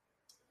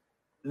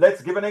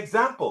 Let's give an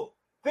example.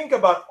 Think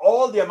about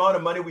all the amount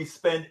of money we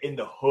spend in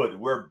the hood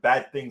where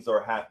bad things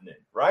are happening,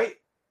 right?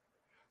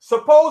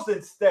 Suppose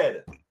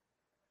instead,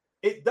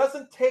 it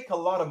doesn't take a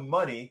lot of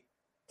money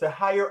to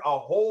hire a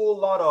whole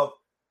lot of,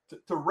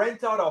 to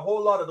rent out a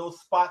whole lot of those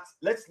spots.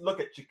 Let's look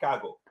at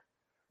Chicago.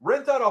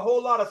 Rent out a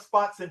whole lot of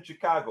spots in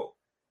Chicago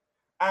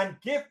and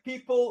give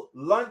people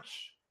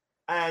lunch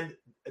and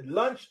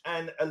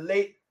a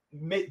late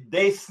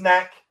midday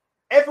snack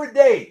every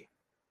day,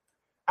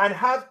 and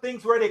have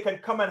things where they can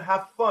come and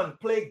have fun,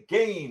 play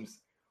games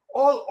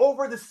all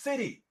over the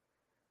city.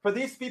 For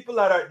these people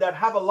that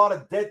have a lot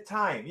of dead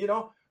time, you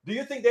know, do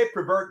you think they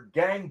prefer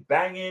gang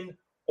banging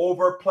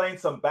over playing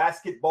some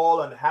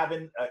basketball and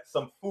having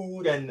some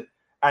food and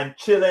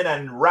chilling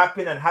and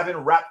rapping and having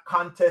rap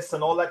contests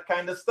and all that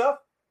kind of stuff?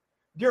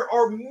 There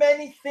are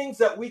many things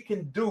that we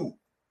can do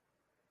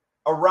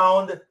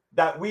around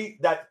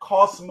that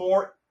cost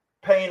more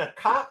paying a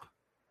cop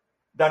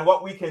than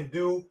what we can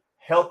do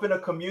helping a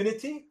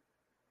community,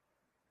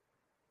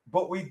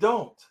 but we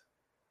don't.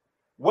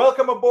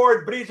 Welcome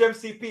aboard, Bridge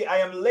MCP. I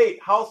am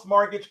late. House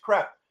mortgage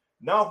crap.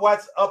 Now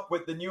what's up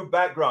with the new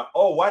background?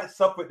 Oh,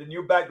 what's up with the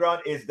new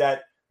background is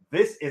that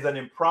this is an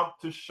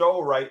impromptu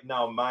show right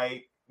now.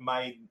 My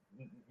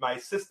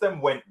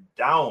system went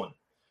down.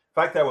 In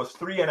fact, I was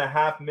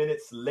 3.5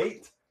 minutes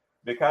late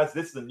because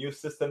this is a new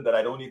system that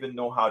I don't even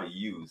know how to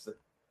use.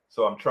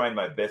 So I'm trying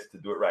my best to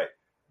do it right.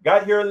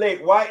 Got here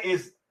late. Why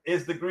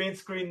is the green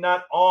screen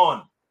not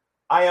on?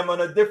 I am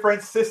on a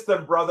different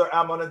system, brother.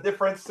 I'm on a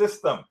different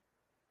system.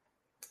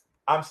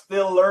 I'm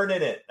still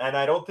learning it, and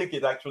I don't think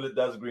it actually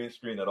does green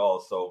screen at all.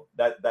 So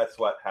that's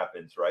what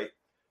happens, right?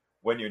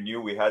 When you're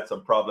new, we had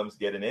some problems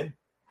getting in.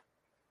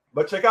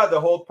 But check out the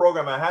whole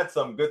program. I had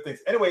some good things.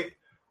 Anyway,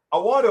 I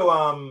want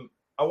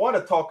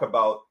to talk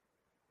about,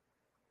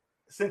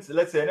 since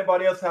let's say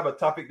anybody else have a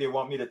topic they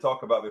want me to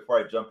talk about before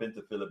I jump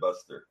into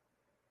filibuster.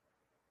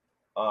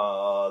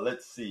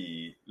 Let's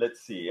see.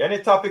 Any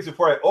topics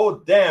before oh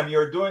damn,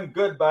 you're doing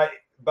good by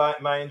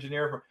my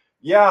engineer.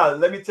 Yeah,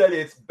 let me tell you,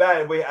 it's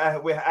bad.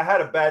 I had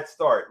a bad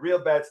start, real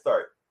bad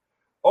start.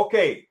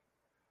 Okay,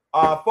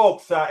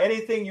 folks,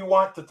 anything you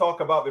want to talk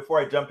about before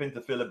I jump into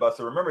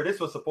filibuster? Remember, this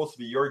was supposed to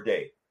be your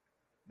day.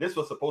 This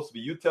was supposed to be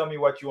you tell me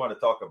what you want to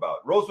talk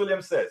about. Rose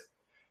Williams says,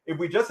 if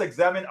we just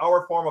examine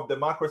our form of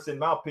democracy, in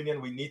my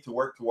opinion, we need to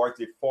work towards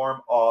a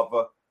form of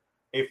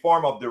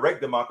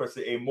direct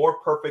democracy, a more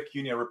perfect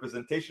union.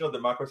 Representational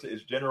democracy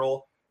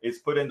is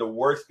putting the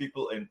worst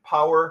people in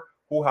power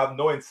who have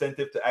no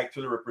incentive to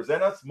actually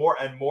represent us. More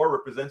and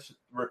more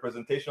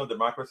representational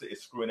democracy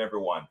is screwing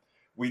everyone.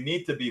 We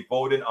need to be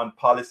voting on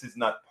policies,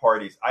 not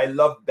parties. I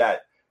love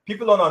that.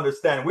 People don't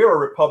understand. We're a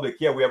republic.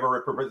 Yeah, we have a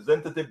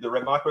representative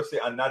democracy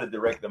and not a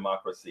direct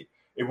democracy.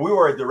 If we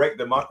were a direct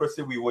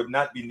democracy, we would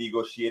not be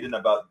negotiating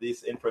about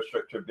this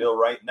infrastructure bill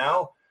right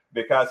now,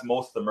 because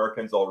most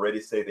Americans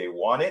already say they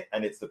want it,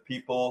 and it's the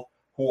people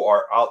who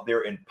are out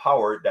there in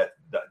power that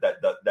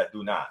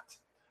do not.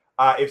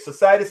 If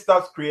society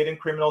stops creating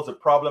criminals, the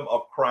problem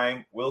of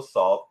crime will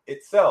solve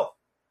itself.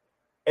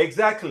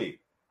 Exactly.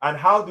 And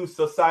how do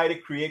society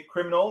create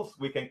criminals?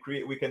 We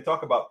can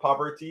talk about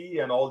poverty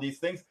and all these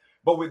things,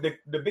 but with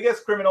the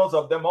biggest criminals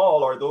of them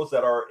all are those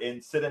that are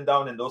sitting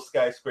down in those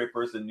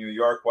skyscrapers in New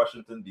York,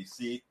 Washington,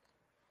 D.C.,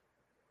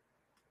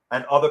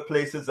 and other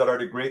places that are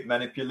the great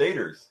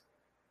manipulators.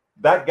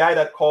 That guy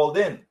that called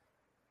in,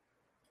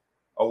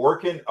 a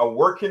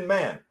working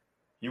man,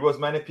 he was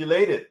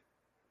manipulated.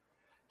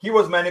 He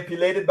was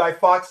manipulated by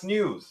Fox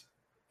News.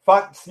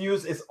 Fox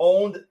News is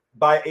owned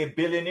by a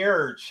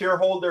billionaire,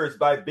 shareholders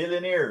by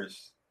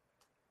billionaires.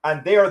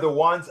 And they are the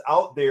ones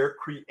out there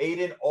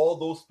creating all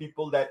those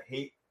people that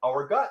hate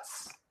our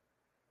guts,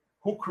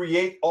 who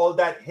create all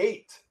that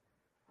hate.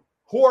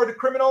 Who are the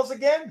criminals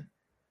again?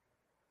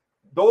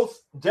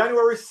 Those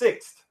January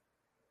 6th,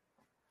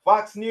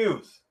 Fox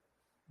News,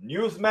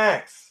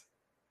 Newsmax,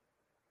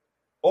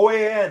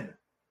 OAN.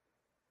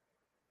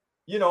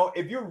 You know,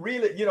 if you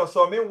really, you know,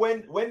 so I mean,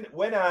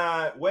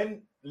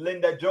 when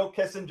Linda Jo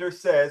Kessinger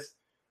says,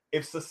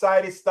 if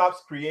society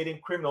stops creating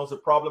criminals, the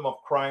problem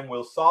of crime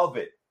will solve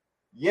it.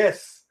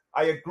 Yes,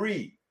 I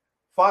agree.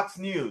 Fox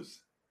News,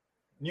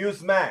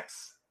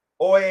 Newsmax,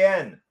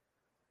 OAN,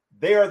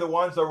 they are the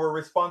ones that were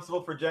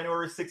responsible for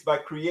January 6th by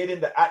creating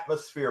the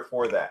atmosphere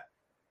for that,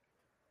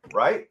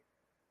 right?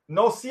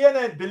 No,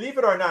 CNN, believe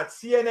it or not,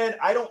 CNN,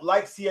 I don't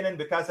like CNN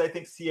because I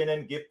think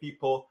CNN give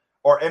people,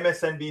 or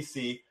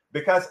MSNBC,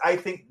 because I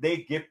think they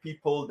give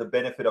people the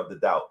benefit of the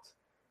doubt.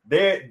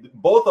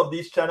 Both of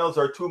these channels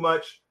are too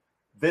much.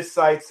 This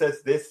side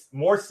says this,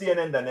 more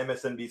CNN than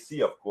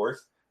MSNBC, of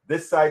course.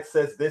 This side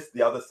says this,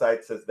 the other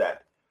side says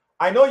that.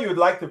 I know you would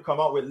like to come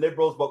out with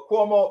liberals, but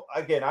Cuomo,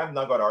 again, I'm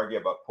not going to argue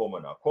about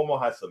Cuomo now.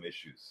 Cuomo has some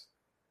issues.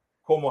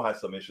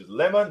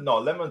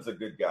 Lemon's a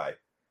good guy.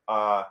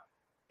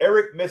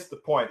 Eric missed the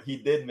point. He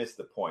did miss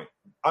the point.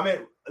 I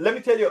mean, let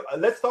me tell you,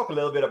 let's talk a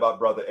little bit about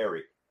Brother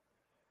Eric.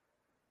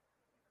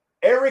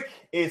 Eric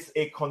is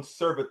a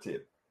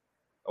conservative,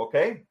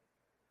 okay?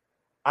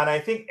 And I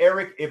think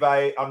Eric, if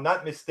I'm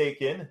not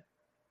mistaken,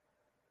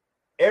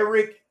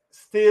 Eric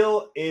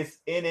still is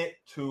in it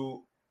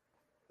to,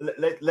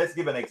 let's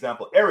give an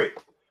example. Eric,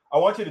 I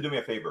want you to do me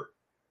a favor.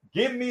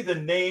 Give me the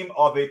name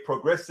of a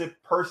progressive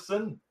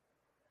person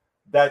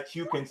that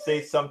you can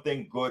say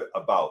something good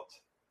about.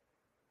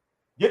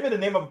 Give me the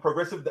name of a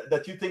progressive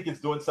that you think is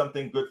doing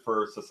something good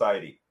for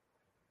society.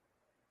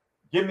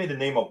 Give me the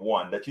name of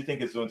one that you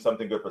think is doing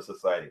something good for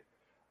society.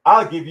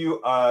 I'll give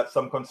you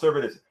some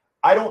conservatives.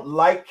 I don't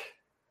like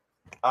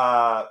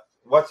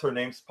what's her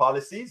name's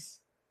policies.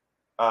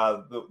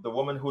 the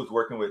woman who's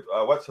working with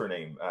what's her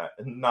name?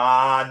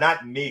 Nah,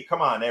 not me.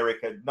 Come on,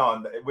 Eric.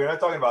 No, we're not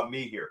talking about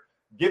me here.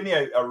 Give me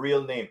a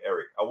real name,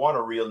 Eric. I want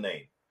a real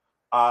name.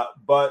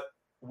 But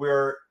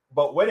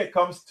when it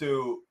comes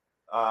to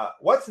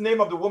what's the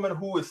name of the woman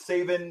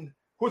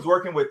who's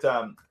working with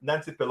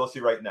Nancy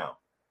Pelosi right now?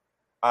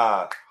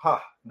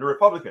 The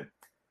Republican.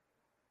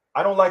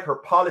 I don't like her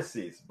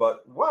policies,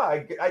 but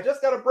why? I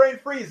just got a brain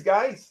freeze,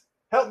 guys.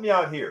 Help me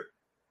out here.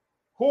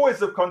 Who is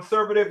the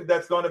conservative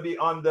that's going to be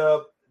on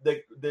the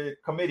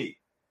committee,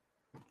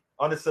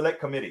 on the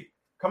select committee?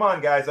 Come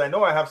on, guys. I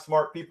know I have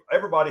smart people.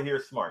 Everybody here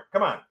is smart.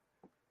 Come on.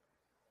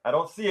 I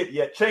don't see it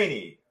yet.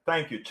 Cheney.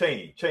 Thank you.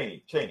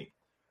 Cheney.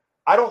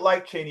 I don't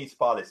like Cheney's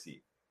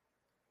policy,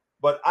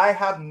 but I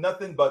have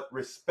nothing but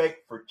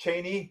respect for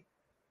Cheney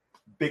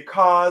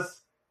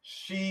because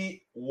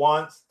she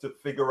wants to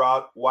figure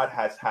out what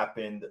has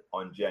happened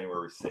on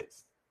January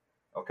 6th.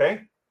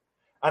 Okay?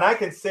 And I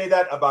can say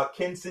that about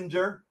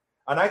Kinzinger,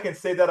 and I can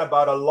say that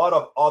about a lot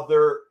of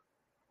other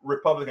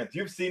Republicans.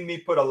 You've seen me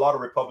put a lot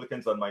of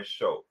Republicans on my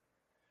show.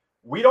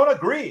 We don't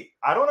agree.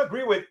 I don't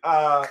agree with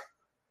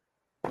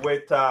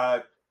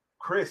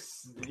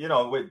Chris,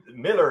 with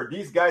Miller,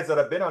 these guys that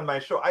have been on my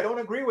show. I don't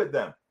agree with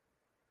them.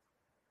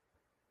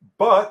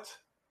 But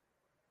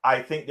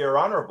I think they're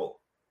honorable.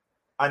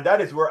 And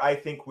that is where I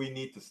think we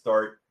need to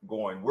start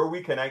going, where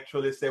we can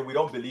actually say we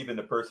don't believe in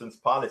the person's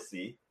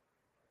policy,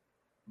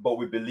 but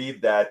we believe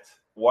that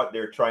what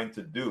they're trying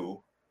to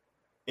do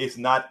is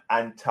not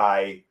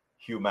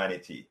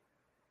anti-humanity.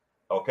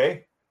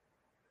 Okay?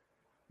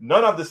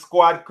 None of the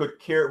squad could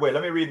care. Wait,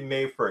 let me read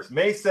May first.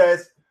 May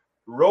says,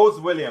 Rose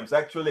Williams,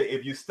 actually,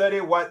 if you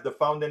study what the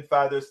founding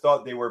fathers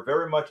thought, they were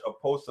very much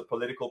opposed to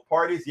political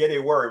parties. Yeah, they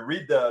were.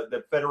 Read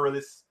the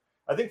Federalist.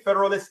 I think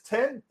Federalist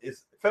 10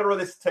 is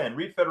Federalist 10.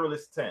 Read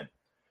Federalist 10.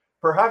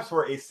 Perhaps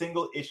for a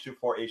single issue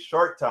for a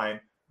short time,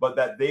 but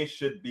that they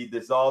should be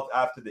dissolved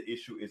after the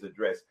issue is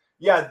addressed.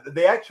 Yeah,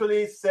 they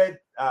actually said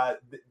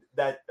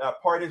that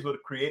parties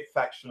would create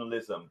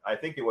factionalism. I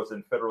think it was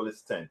in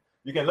Federalist 10.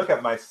 You can look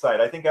at my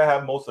site. I think I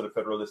have most of the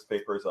Federalist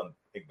papers on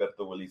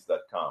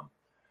egbertowillis.com.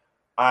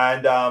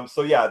 And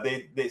so, yeah,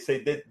 they did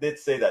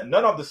say that.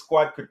 None of the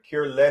squad could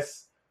care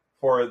less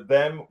for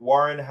them.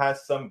 Warren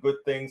has some good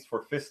things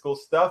for fiscal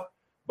stuff,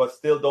 but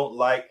still don't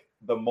like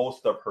the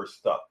most of her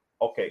stuff.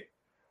 Okay.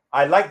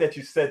 I like that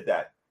you said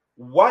that.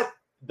 What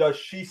does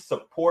she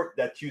support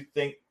that you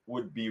think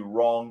would be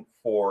wrong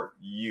for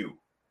you?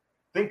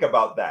 Think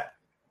about that.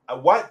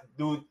 What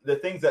do the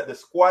things that the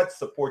squad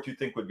support you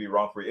think would be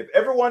wrong for you? If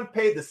everyone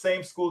paid the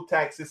same school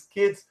taxes,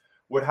 kids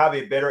would have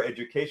a better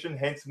education,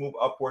 hence move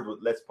upward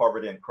with less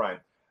poverty and crime.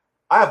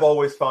 I've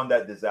always found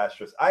that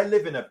disastrous. I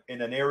live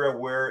in an area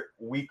where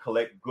we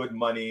collect good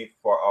money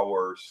for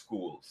our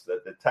schools,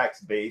 the tax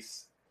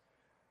base,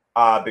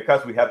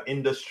 because we have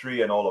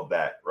industry and all of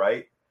that,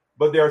 right?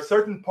 But there are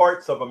certain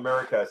parts of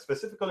America,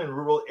 specifically in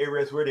rural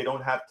areas, where they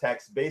don't have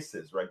tax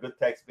bases, right? Good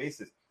tax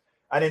bases.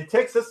 And in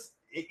Texas,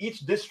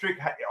 each district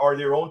are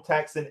their own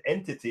taxing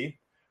entity.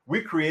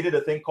 We created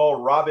a thing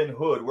called Robin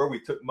Hood, where we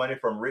took money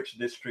from rich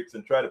districts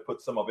and tried to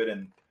put some of it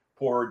in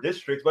poorer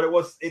districts, but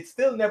it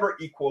still never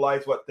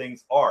equalized what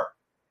things are.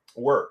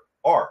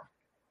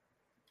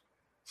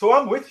 So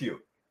I'm with you.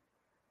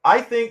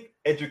 I think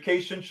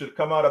education should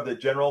come out of the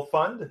general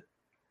fund,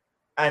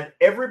 and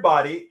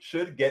everybody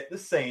should get the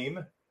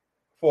same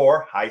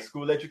for high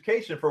school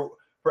education. For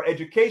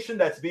education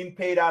that's being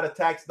paid out of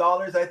tax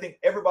dollars, I think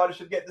everybody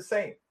should get the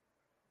same.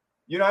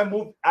 I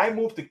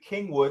moved to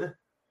Kingwood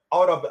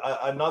out of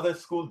another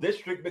school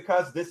district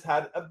because this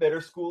had a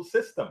better school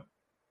system.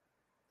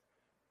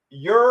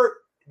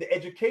 The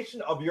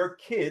education of your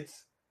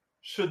kids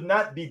should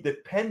not be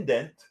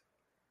dependent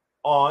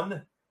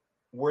on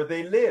where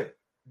they live,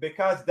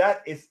 because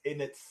that is in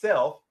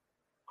itself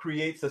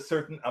creates a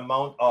certain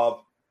amount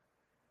of,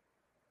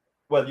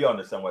 well, you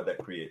understand what that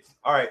creates.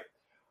 All right.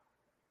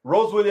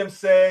 Rose Williams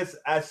says,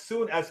 as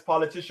soon as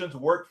politicians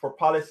work for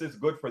policies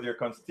good for their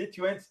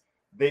constituents,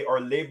 they are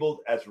labeled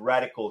as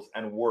radicals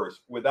and worse,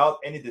 without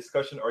any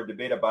discussion or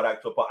debate about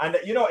actual policy. And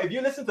if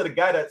you listen to the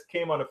guy that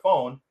came on the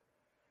phone,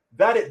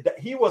 that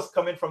he was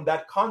coming from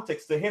that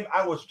context. To him,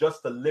 I was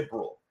just a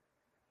liberal.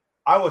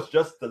 I was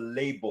just a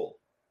label.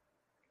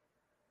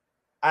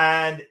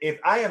 And if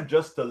I am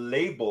just a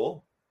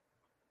label,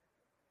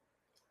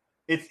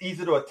 it's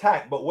easy to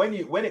attack. But when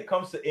it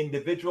comes to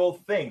individual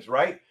things,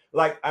 right?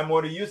 Like, I'm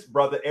going to use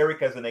Brother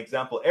Eric as an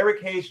example.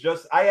 Eric Hayes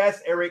I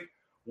asked Eric,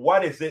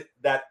 what is it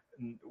that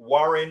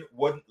Warren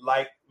wouldn't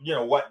like,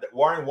 what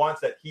Warren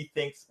wants that he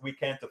thinks we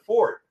can't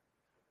afford?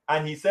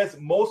 And he says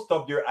most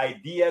of their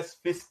ideas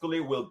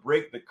fiscally will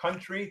break the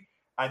country,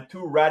 and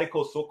too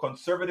radical, so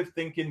conservative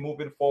thinking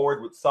moving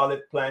forward with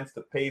solid plans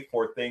to pay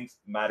for things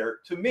matter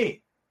to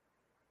me.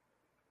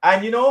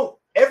 And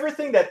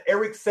everything that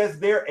Eric says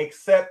there,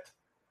 except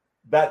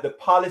that the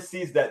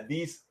policies that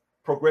these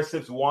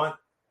progressives want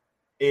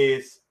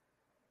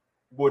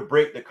would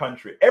break the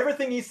country.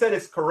 Everything he said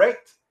is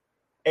correct,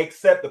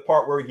 except the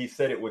part where he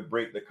said it would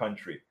break the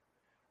country.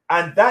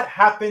 And that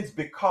happens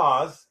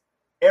because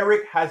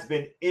Eric has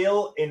been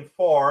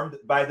ill-informed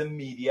by the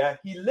media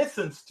he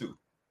listens to.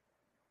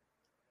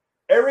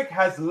 Eric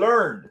has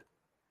learned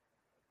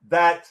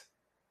that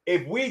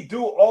if we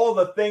do all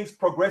the things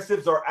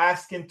progressives are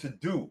asking to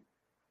do,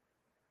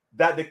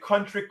 that the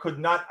country could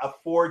not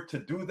afford to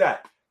do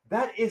that.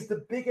 That is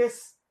the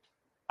biggest,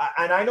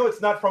 and I know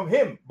it's not from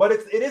him, but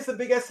it is the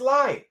biggest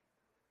lie.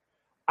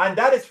 And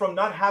that is from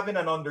not having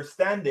an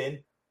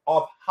understanding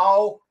of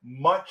how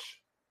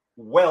much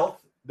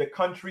wealth the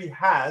country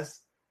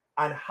has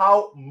and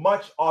how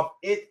much of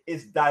it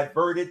is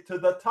diverted to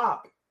the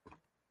top.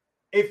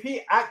 If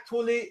he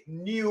actually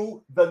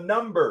knew the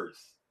numbers,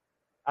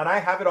 and I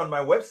have it on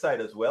my website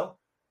as well,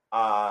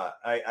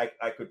 I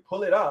could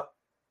pull it up,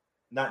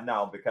 not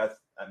now because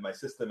my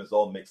system is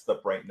all mixed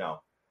up right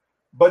now.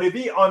 But if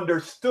he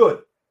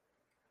understood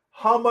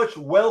how much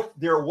wealth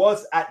there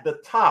was at the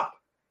top,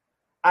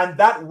 and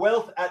that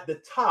wealth at the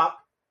top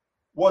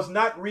was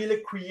not really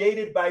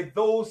created by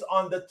those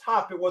on the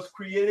top, it was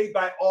created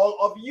by all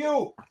of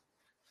you,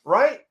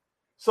 right?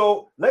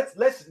 So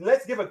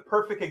let's give a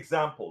perfect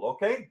example,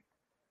 okay?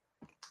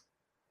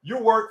 You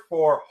work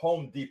for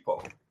Home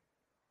Depot.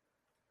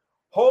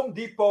 Home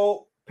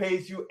Depot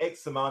pays you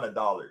X amount of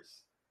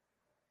dollars.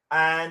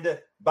 And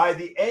by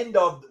the end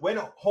of when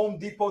Home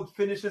Depot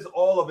finishes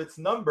all of its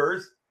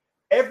numbers,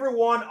 every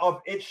one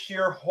of its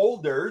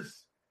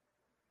shareholders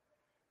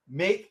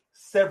make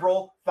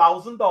several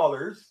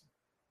 $1,000s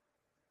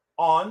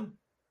on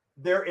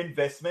their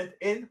investment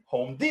in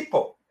Home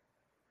Depot.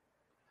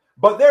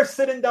 But they're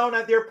sitting down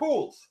at their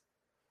pools.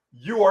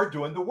 You are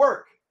doing the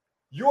work.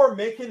 You are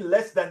making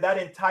less than that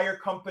entire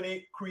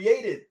company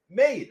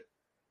made.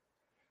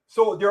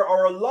 So there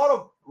are a lot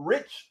of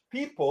rich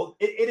people.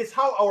 It is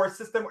how our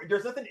system,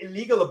 there's nothing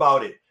illegal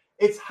about it.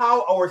 It's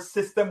how our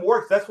system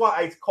works. That's why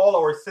I call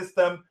our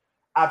system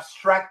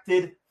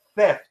abstracted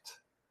theft.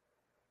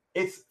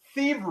 It's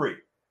thievery.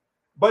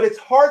 But it's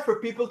hard for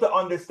people to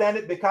understand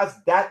it because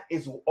that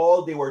is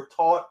all they were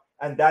taught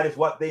and that is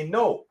what they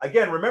know.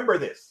 Again, remember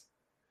this.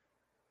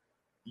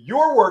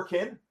 You're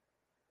working.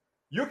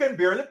 You can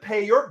barely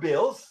pay your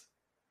bills.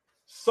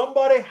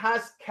 Somebody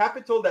has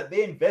capital that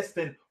they invest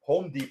in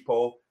Home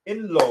Depot,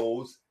 in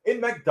Lowe's, in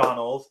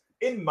McDonald's,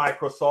 in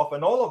Microsoft,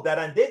 and all of that,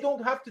 and they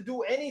don't have to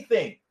do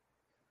anything.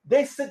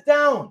 They sit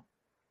down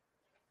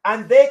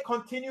and they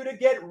continue to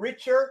get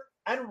richer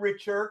and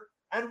richer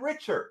and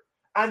richer.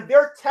 And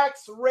their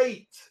tax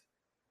rate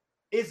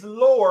is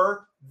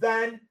lower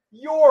than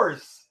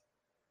yours.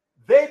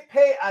 They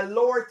pay a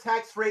lower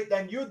tax rate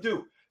than you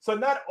do. So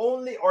not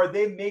only are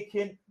they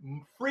making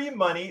free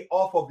money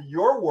off of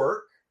your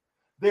work,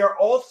 they are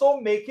also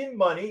making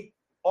money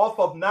off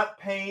of not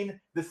paying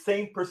the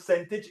same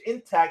percentage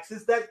in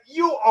taxes that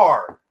you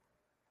are.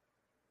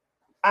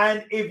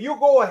 And if you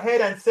go ahead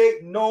and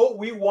say, no,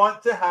 we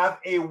want to have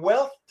a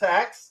wealth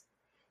tax,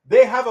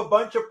 they have a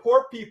bunch of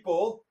poor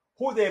people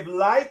who they've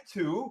lied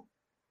to,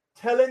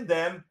 telling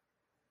them,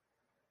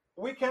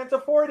 we can't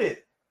afford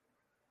it.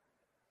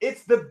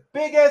 It's the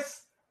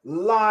biggest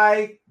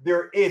lie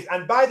there is.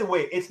 And by the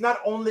way, it's not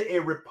only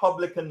a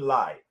Republican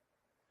lie.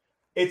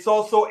 It's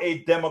also a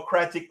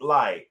Democratic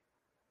lie.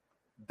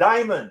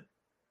 Diamond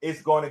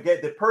is going to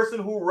get, the person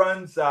who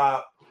runs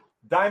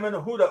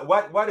Diamond,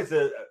 what is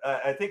it?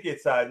 I think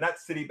it's not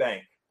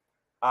Citibank.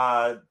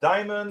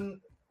 Diamond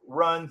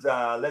runs,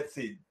 let's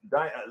see,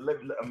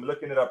 I'm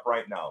looking it up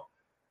right now.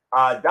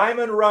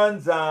 Diamond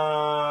runs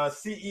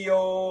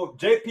CEO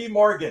JP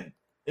Morgan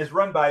is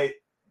run by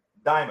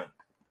Diamond.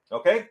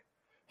 Okay,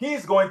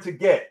 he's going to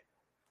get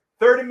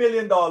 $30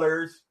 million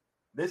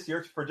this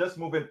year for just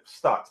moving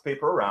stocks,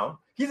 paper around.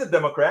 He's a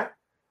Democrat,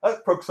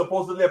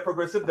 supposedly a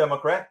progressive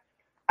Democrat,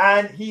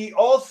 and he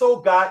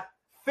also got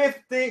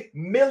 $50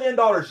 million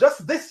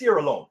just this year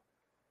alone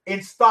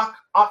in stock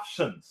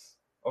options.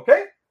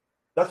 Okay,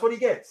 that's what he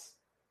gets.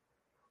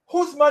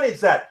 Whose money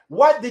is that?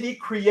 What did he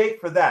create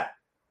for that?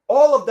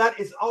 All of that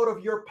is out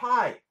of your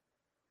pie.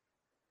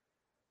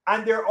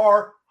 And there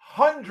are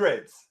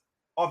hundreds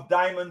of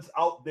diamonds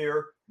out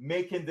there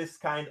making this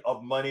kind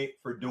of money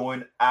for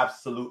doing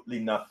absolutely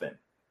nothing.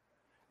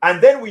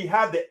 And then we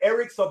have the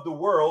Erics of the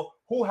world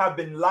who have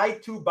been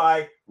lied to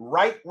by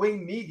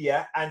right-wing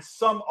media and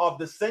some of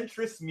the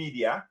centrist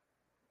media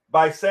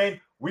by saying,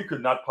 we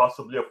could not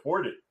possibly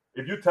afford it.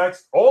 If you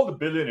taxed all the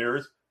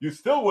billionaires, you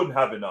still wouldn't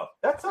have enough.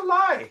 That's a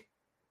lie.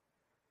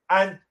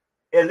 And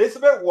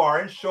Elizabeth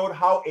Warren showed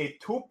how a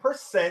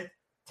 2%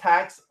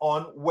 tax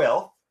on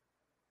wealth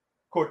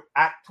could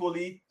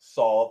actually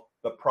solve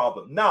the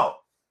problem. Now,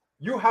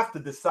 you have to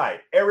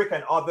decide, Eric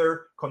and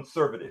other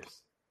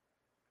conservatives,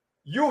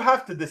 you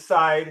have to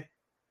decide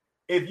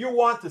if you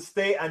want to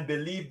stay and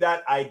believe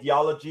that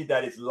ideology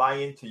that is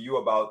lying to you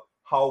about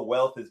how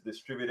wealth is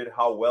distributed,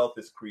 how wealth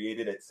is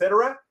created,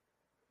 etc.,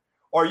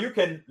 or you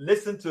can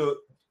listen to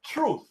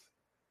truth.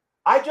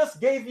 I just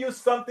gave you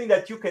something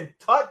that you can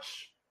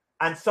touch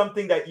and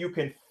something that you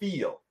can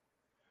feel.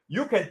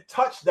 You can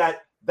touch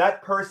that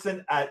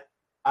person at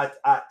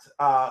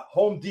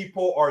Home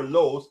Depot or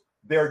Lowe's,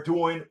 they're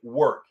doing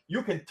work.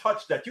 You can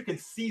touch that. You can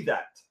see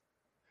that.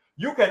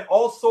 You can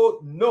also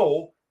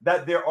know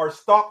that there are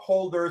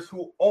stockholders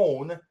who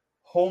own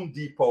Home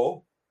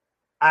Depot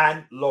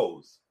and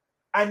Lowe's.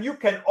 And you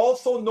can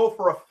also know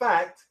for a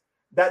fact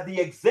that the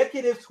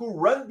executives who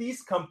run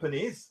these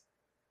companies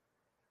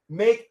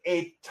make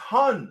a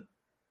ton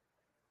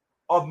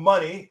of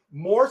money,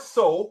 more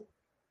so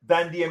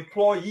than the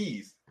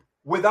employees,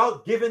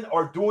 without giving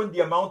or doing the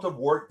amount of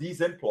work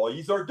these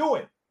employees are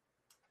doing.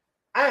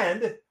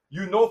 And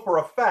you know for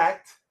a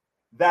fact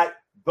that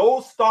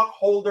those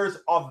stockholders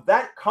of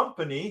that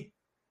company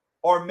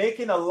are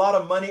making a lot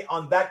of money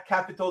on that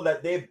capital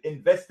that they've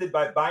invested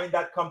by buying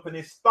that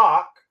company's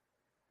stock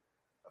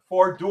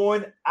for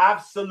doing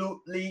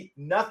absolutely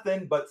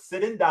nothing but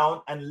sitting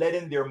down and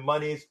letting their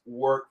monies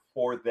work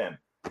for them.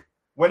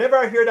 Whenever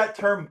I hear that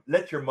term,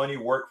 let your money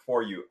work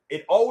for you,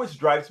 it always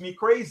drives me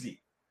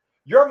crazy.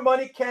 Your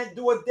money can't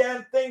do a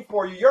damn thing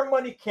for you. Your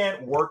money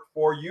can't work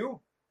for you.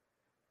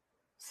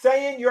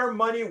 Saying your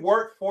money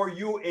work for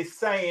you is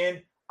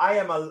saying I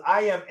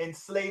am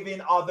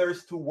enslaving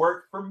others to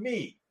work for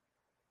me,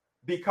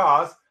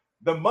 because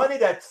the money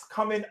that's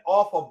coming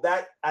off of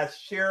that as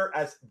share,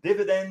 as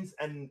dividends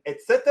and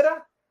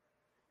etc.,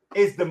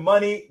 is the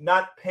money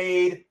not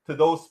paid to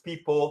those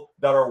people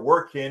that are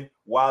working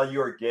while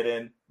you're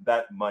getting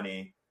that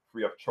money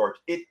free of charge.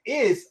 It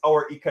is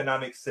our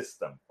economic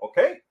system,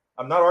 okay?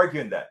 I'm not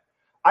arguing that.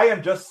 I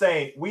am just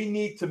saying we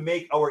need to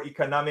make our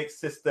economic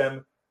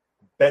system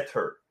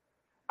better.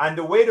 And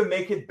the way to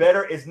make it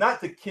better is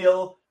not to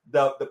kill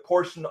the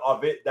portion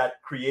of it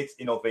that creates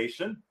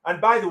innovation.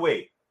 And by the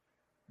way,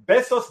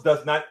 Bezos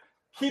does not,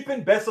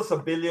 keeping Bezos a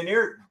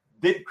billionaire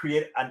didn't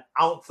create an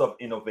ounce of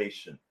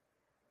innovation.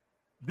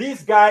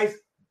 These guys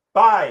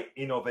buy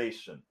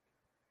innovation.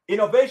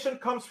 Innovation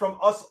comes from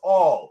us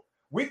all.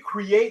 We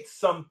create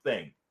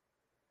something.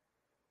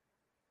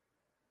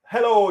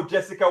 Hello,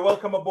 Jessica,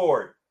 welcome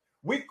aboard.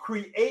 We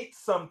create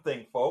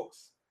something,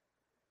 folks.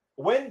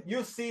 When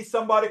you see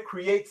somebody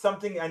create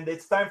something and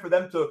it's time for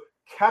them to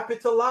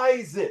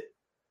capitalize it,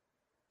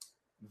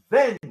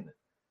 then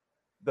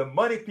the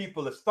money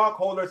people, the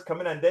stockholders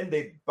come in and then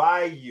they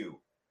buy you.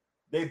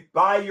 They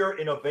buy your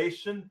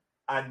innovation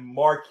and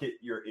market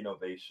your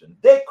innovation.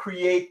 They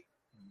create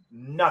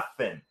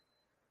nothing.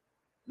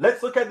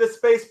 Let's look at the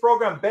space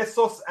program.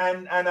 Bezos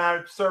and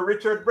Sir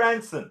Richard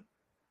Branson.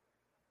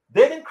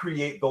 They didn't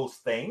create those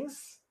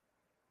things.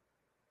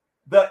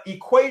 The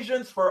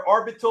equations for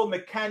orbital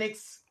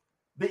mechanics,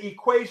 the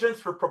equations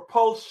for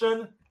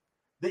propulsion,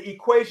 the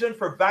equation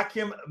for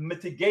vacuum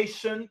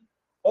mitigation,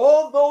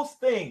 all those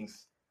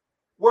things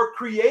were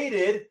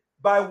created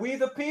by we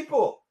the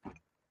people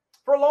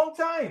for a long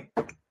time.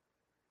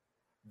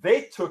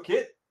 They took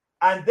it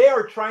and they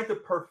are trying to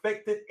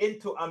perfect it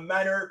into a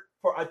manner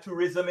for a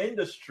tourism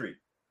industry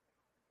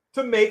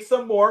to make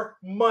some more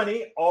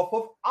money off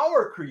of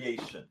our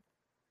creation.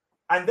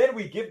 And then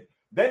we,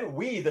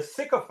 the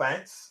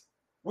sycophants,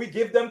 we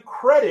give them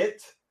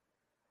credit.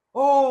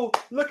 Oh,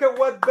 look at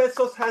what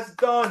Bezos has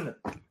done.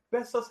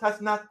 Bezos has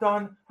not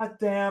done a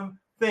damn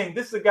thing.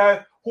 This is a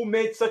guy who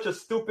made such a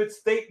stupid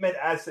statement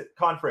at a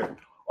conference.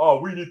 Oh,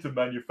 we need to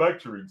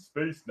manufacture in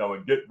space now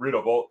and get rid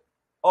of all.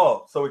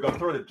 Oh, so we're going to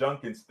throw the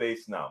junk in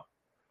space now.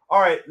 All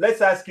right,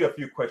 let's ask you a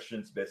few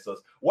questions, Bezos.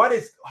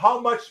 How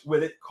much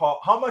will it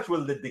cost? How much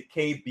will the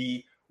decay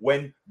be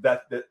when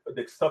the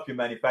stuff you're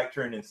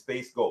manufacturing in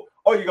space go?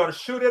 Oh, you're going to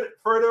shoot it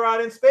further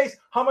out in space?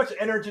 How much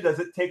energy does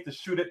it take to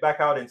shoot it back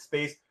out in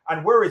space?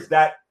 And where is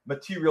that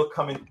material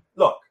coming?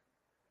 Look,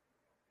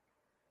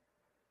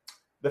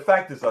 the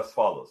fact is as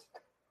follows.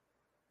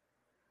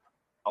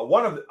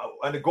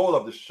 And the goal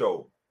of the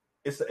show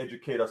is to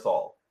educate us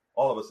all.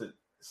 All of us is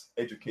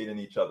educating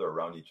each other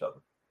around each other.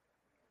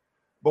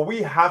 But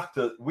we have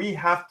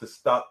to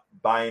stop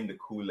buying the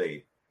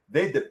Kool-Aid.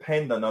 They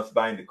depend on us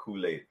buying the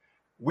Kool-Aid.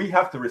 We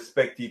have to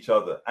respect each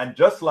other. And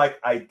just like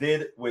I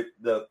did with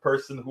the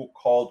person who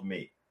called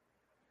me,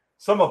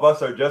 some of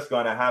us are just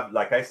going to have,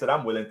 like I said,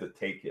 I'm willing to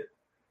take it.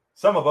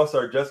 Some of us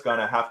are just going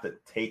to have to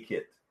take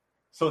it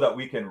so that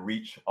we can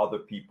reach other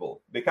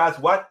people. Because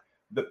what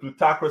the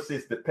plutocracy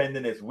is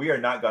dependent is we are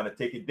not going to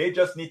take it. They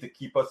just need to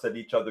keep us at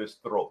each other's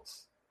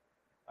throats.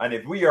 And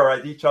if we are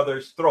at each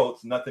other's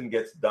throats, nothing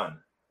gets done.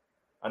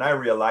 And I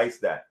realize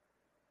that.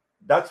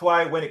 That's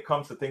why when it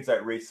comes to things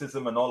like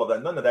racism and all of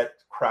that, none of that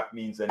crap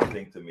means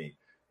anything to me.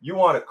 You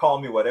want to call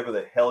me whatever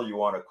the hell you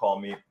want to call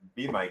me,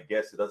 be my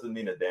guest. It doesn't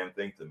mean a damn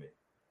thing to me.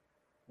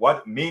 What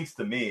it means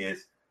to me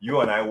is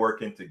you and I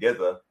working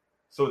together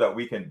so that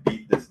we can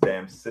beat this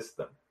damn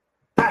system.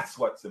 That's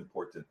what's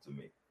important to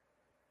me.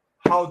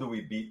 How do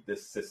we beat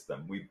this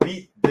system? We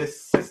beat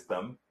this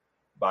system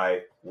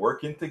by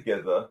working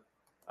together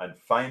and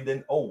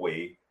finding a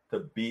way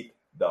to beat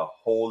the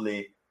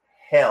holy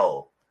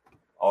hell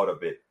out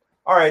of it.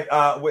 All right,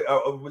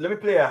 let me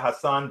play a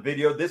Hassan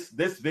video. This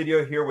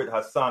video here with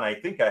Hassan, I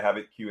think I have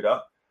it queued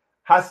up,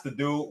 has to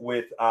do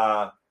with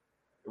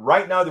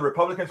right now the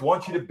Republicans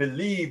want you to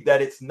believe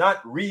that it's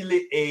not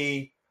really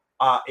a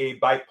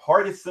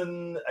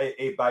bipartisan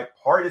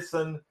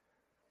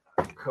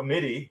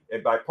committee, a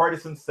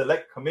bipartisan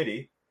select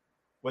committee.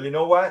 Well, you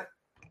know what?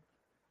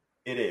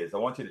 it is. I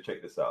want you to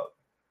check this out.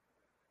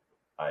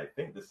 I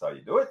think this is how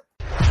you do it.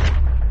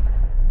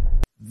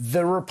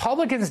 The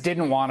Republicans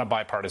didn't want a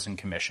bipartisan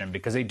commission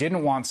because they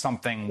didn't want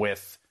something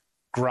with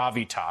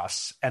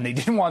gravitas, and they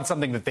didn't want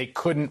something that they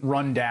couldn't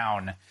run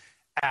down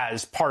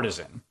as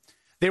partisan.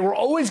 They were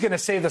always going to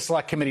say the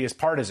select committee is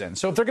partisan.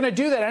 So if they're going to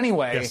do that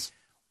anyway,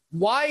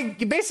 why,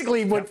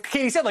 basically what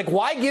Katie said, like,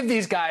 why give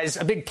these guys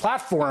a big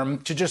platform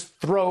to just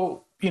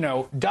throw,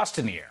 dust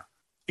in the air?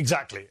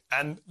 Exactly.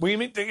 And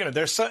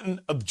there are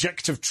certain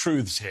objective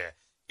truths here.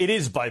 It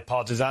is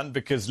bipartisan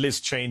because Liz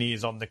Cheney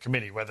is on the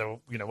committee. Whether,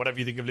 whatever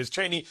you think of Liz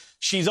Cheney,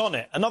 she's on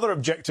it. Another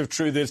objective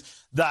truth is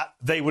that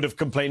they would have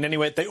complained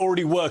anyway. They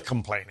already were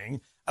complaining.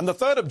 And the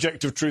third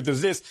objective truth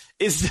is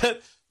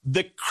that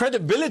the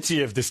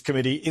credibility of this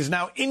committee is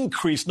now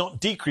increased, not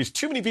decreased.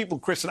 Too many people,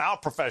 Chris, in our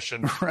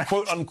profession,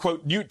 quote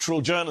unquote,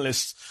 neutral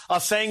journalists, are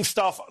saying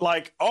stuff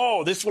like,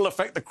 oh, this will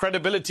affect the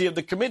credibility of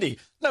the committee.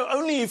 No,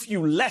 only if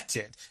you let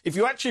it. If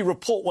you actually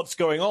report what's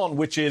going on,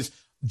 which is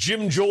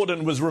Jim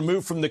Jordan was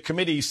removed from the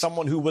committee,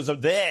 someone who was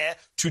there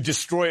to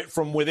destroy it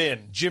from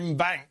within. Jim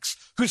Banks,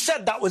 who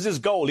said that was his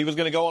goal. He was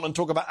going to go on and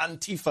talk about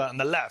Antifa and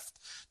the left.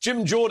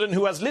 Jim Jordan,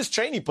 who, as Liz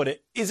Cheney put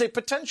it, is a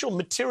potential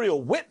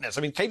material witness.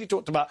 I mean, Katie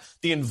talked about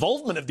the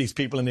involvement of these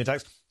people in the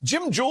attacks.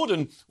 Jim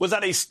Jordan was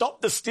at a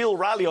Stop the Steal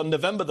rally on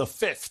November the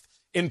 5th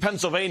in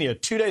Pennsylvania,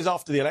 2 days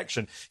after the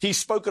election. He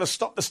spoke at a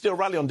Stop the Steal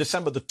rally on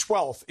December the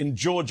 12th in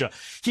Georgia.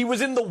 He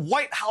was in the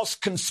White House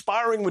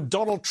conspiring with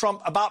Donald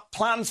Trump about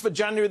plans for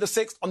January the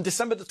 6th on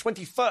December the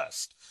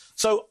 21st.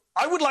 So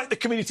I would like the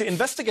committee to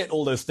investigate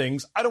all those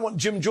things. I don't want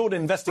Jim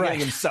Jordan investigating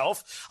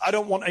himself. I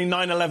don't want a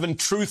 9/11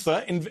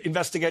 truther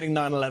investigating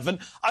 9/11.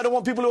 I don't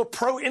want people who are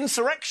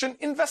pro-insurrection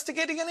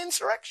investigating an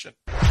insurrection.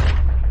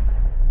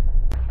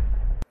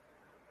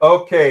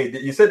 Okay,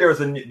 you said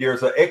there's an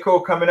echo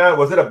coming out.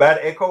 Was it a bad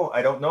echo?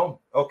 I don't know.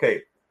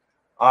 Okay,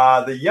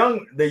 the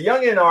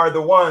youngin are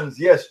the ones.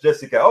 Yes,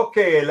 Jessica.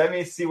 Okay, let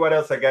me see what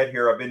else I got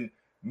here. I've been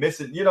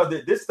missing.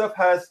 This stuff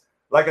has,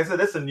 like I said,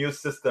 this is a new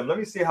system. Let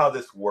me see how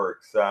this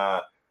works.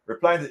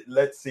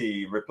 Let's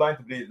see.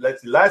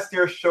 Last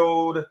year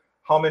showed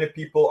how many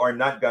people are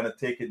not gonna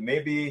take it.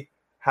 Maybe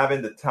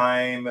having the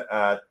time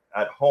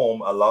at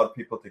home allowed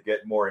people to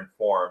get more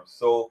informed.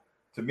 So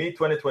to me,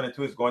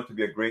 2022 is going to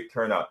be a great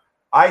turnout.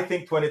 I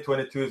think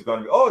 2022 is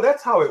going to be,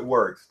 that's how it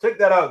works. Check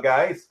that out,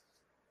 guys.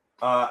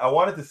 I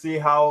wanted to see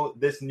how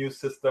this new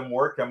system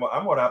works. I'm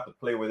going to have to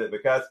play with it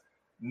because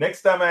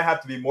next time I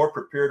have to be more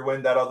prepared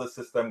when that other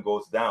system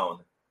goes down.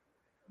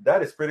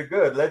 That is pretty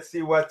good. Let's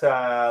see what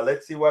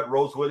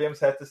Rose Williams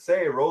had to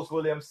say. Rose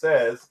Williams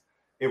says,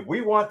 if we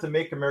want to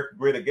make America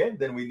great again,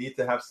 then we need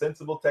to have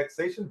sensible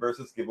taxation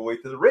versus give away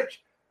to the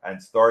rich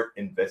and start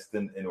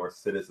investing in our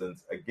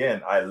citizens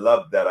again. I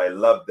love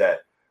that.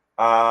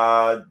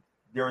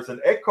 There's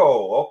an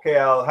echo. Okay,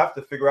 I'll have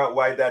to figure out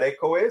why that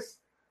echo is.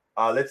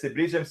 Let's see.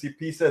 Bridge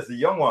MCP says the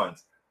young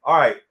ones. All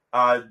right.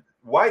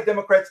 Why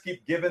Democrats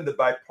keep giving the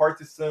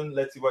bipartisan?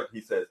 Let's see what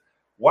he says.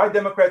 Why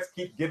Democrats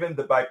keep giving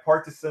the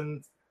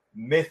bipartisan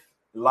myth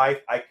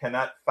life? I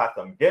cannot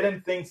fathom.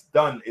 Getting things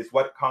done is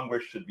what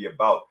Congress should be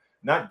about,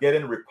 not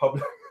getting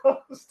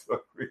Republicans to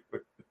agree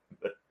with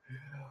it.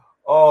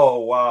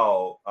 Oh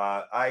wow.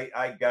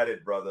 I got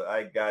it, brother.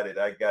 I got it.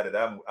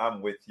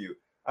 I'm with you.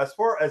 As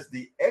far as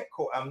the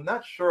echo, I'm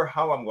not sure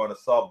how I'm going to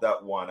solve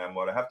that one. I'm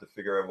going to have to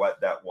figure out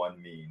what that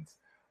one means.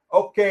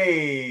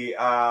 Okay.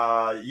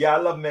 I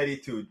love Medi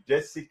too.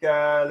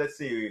 Jessica, let's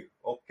see.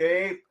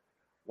 Okay.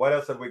 What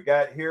else have we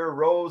got here?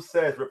 Rose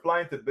says,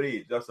 replying to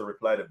Bridge. Just a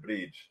reply to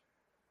Bridge.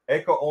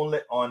 Echo only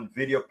on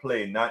video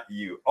play, not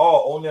you.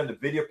 Oh, only on the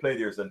video play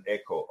there's an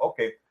echo.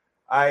 Okay.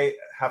 I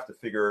have to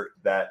figure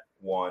that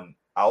one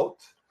out.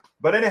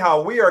 But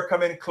anyhow, we are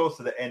coming close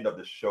to the end of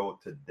the show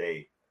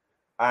today.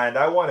 And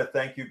I want to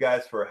thank you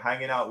guys for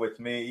hanging out with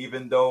me,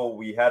 even though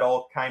we had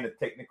all kind of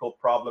technical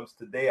problems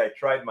today. I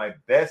tried my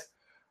best.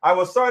 I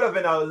was sort of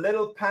in a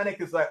little panic.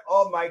 It's like,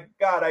 oh my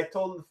God, I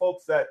told the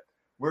folks that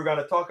we're going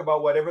to talk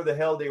about whatever the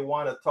hell they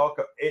want to talk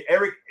about.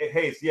 Eric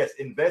Hayes, yes,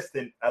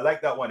 I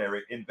like that one,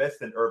 Eric.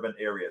 Invest in urban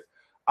areas.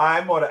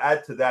 I'm going to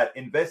add to that,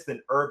 invest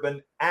in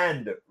urban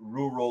and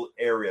rural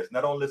areas,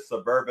 not only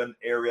suburban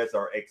areas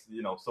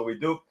so we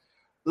do.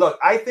 Look,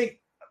 I think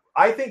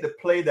the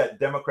play that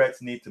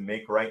Democrats need to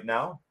make right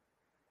now,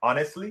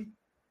 honestly,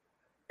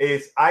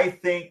 is I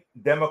think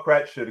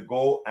Democrats should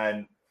go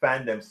and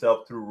fan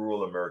themselves through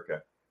rural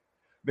America.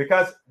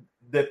 Because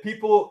the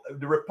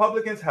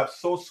Republicans have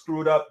so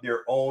screwed up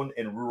their own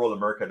in rural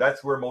America.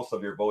 That's where most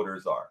of your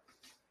voters are.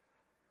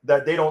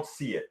 That they don't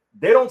see it.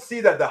 They don't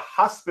see that the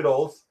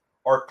hospitals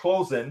are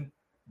closing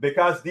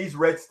because these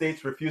red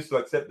states refuse to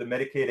accept the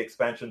Medicaid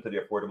expansion to the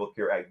Affordable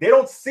Care Act. They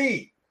don't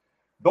see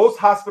those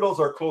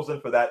hospitals are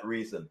closing for that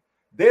reason.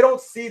 They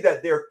don't see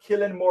that they're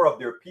killing more of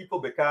their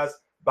people because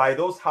by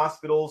those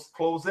hospitals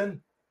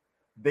closing,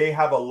 they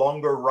have a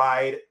longer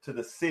ride to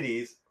the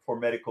cities for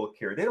medical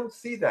care. They don't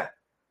see that.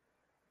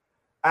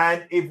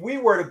 And if we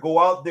were to go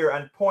out there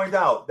and point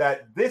out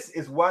that this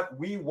is what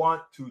we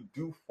want to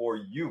do for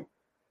you,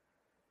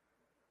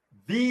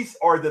 these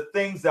are the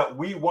things that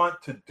we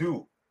want to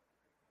do.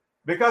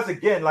 Because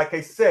again, like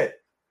I said,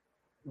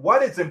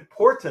 what is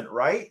important,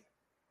 right,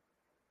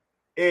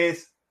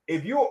 is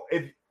if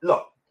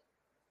look,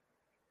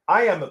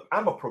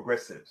 I'm a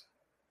progressive.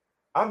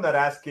 I'm not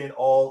asking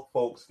all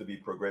folks to be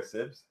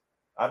progressives.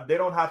 They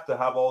don't have to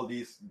have all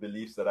these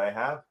beliefs that I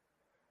have,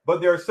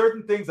 but there are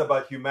certain things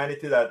about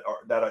humanity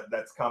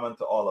that's common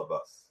to all of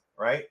us,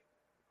 right?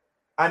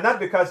 And not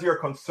because you're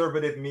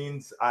conservative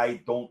means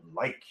I don't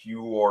like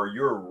you, or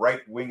you're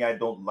right wing, I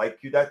don't like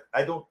you. That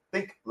I don't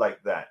think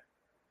like that.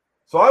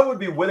 So I would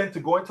be willing to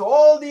go into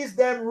all these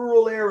damn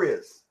rural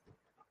areas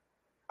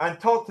and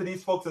talk to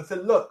these folks and say,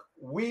 look,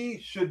 we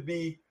should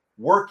be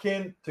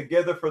working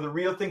together for the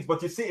real things.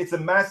 But you see, it's a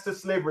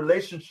master-slave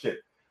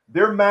relationship.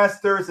 Their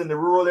masters in the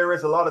rural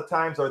areas a lot of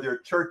times are their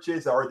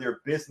churches or their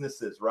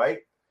businesses, right?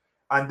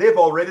 And they've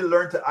already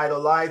learned to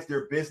idolize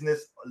their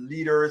business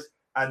leaders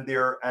and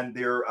their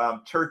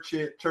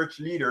church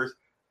leaders,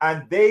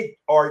 and they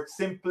are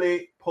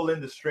simply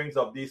pulling the strings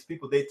of these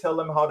people. They tell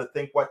them how to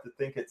think, what to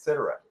think,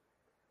 etc.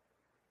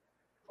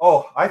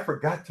 Oh, I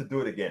forgot to do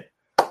it again.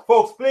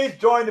 Folks, please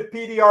join the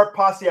PDR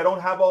posse. I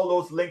don't have all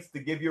those links to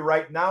give you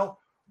right now,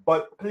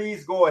 but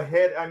please go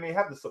ahead. I may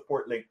have the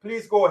support link.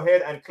 Please go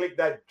ahead and click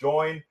that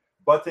join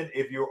button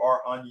if you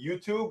are on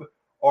YouTube,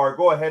 or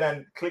go ahead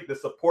and click the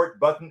support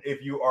button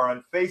if you are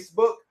on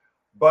Facebook.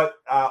 But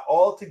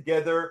all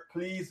together,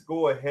 please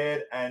go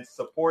ahead and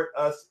support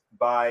us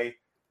by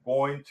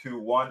going to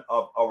one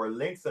of our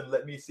links. And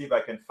let me see if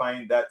I can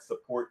find that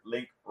support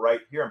link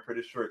right here. I'm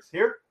pretty sure it's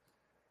here.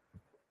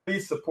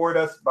 Please support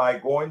us by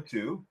going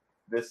to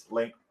this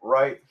link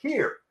right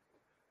here.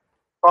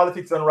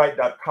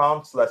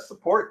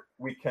 politicsdoneright.com/support.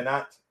 We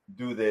cannot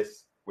do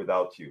this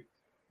without you.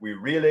 We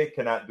really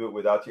cannot do it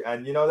without you.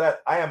 And you know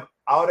that I am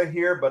out of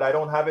here, but I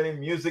don't have any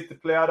music to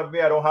play out of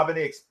me. I don't have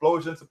any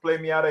explosions to play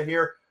me out of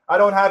here. I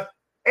don't have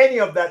any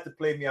of that to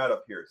play me out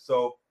of here.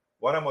 So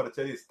what I'm going to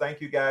tell you is thank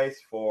you guys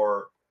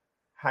for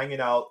hanging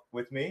out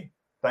with me.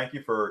 Thank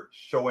you for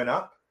showing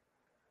up.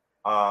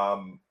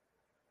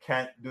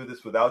 Can't do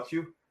this without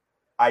you.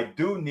 I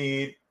do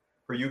need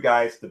for you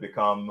guys to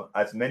become,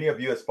 as many of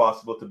you as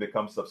possible, to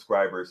become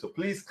subscribers. So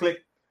please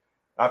click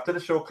after the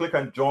show, click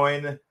on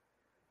join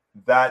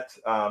that,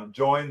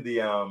 join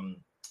the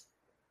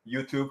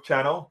YouTube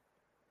channel,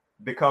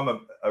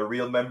 become a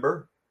real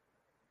member.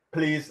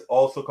 Please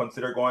also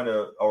consider going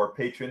to our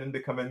Patreon and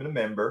becoming a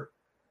member.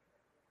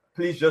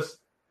 Please just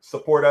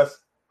support us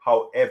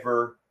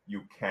however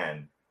you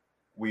can.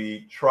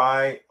 We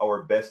try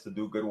our best to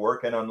do good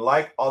work, and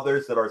unlike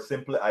others that are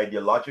simply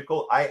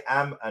ideological, I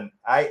am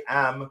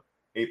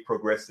a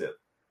progressive.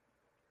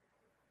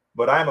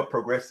 But I'm a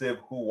progressive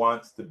who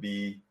wants to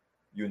be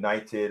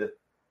united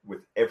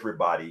with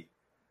everybody.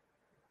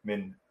 I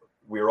mean,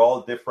 we're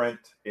all different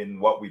in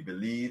what we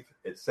believe,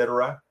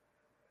 etc.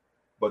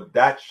 But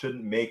that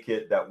shouldn't make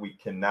it that we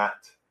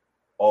cannot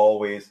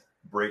always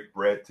break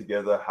bread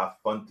together, have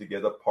fun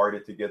together,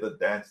 party together,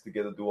 dance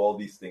together, do all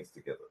these things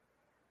together.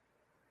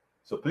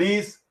 So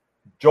please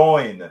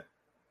join us.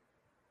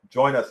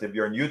 If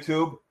you're on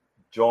YouTube,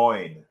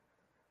 join.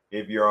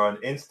 If you're on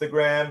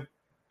Instagram,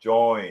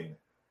 join.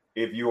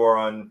 If you are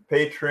on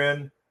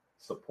Patreon,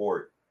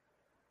 support.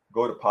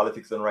 Go to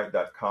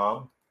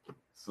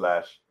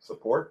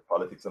politicsdoneright.com/support,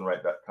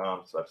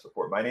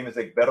 politicsdoneright.com/support. My name is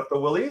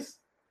Egberto Willies,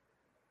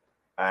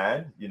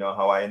 and you know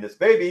how I end this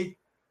baby.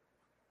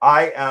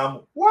 I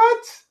am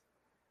what?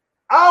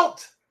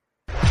 Out!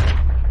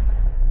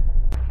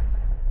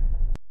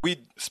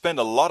 We spend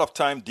a lot of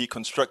time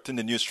deconstructing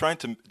the news, trying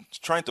to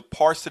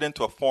parse it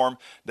into a form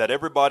that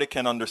everybody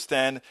can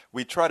understand.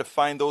 We try to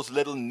find those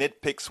little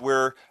nitpicks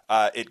where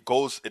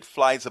it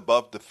flies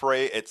above the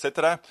fray,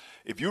 etc.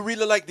 If you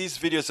really like these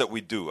videos that we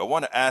do, I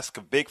want to ask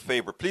a big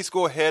favor. Please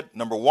go ahead.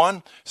 Number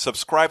 1,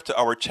 subscribe to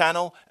our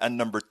channel. And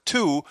number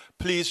 2,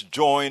 please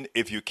join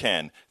if you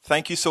can.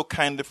 Thank you so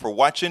kindly for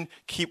watching.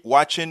 Keep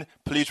watching.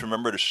 Please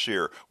remember to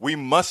share. We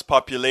must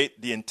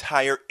populate the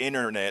entire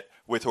internet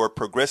with our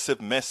progressive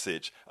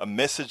message, a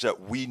message that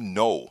we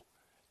know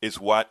is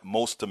what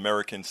most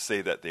Americans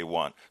say that they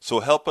want. So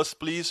help us,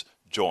 please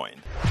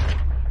join.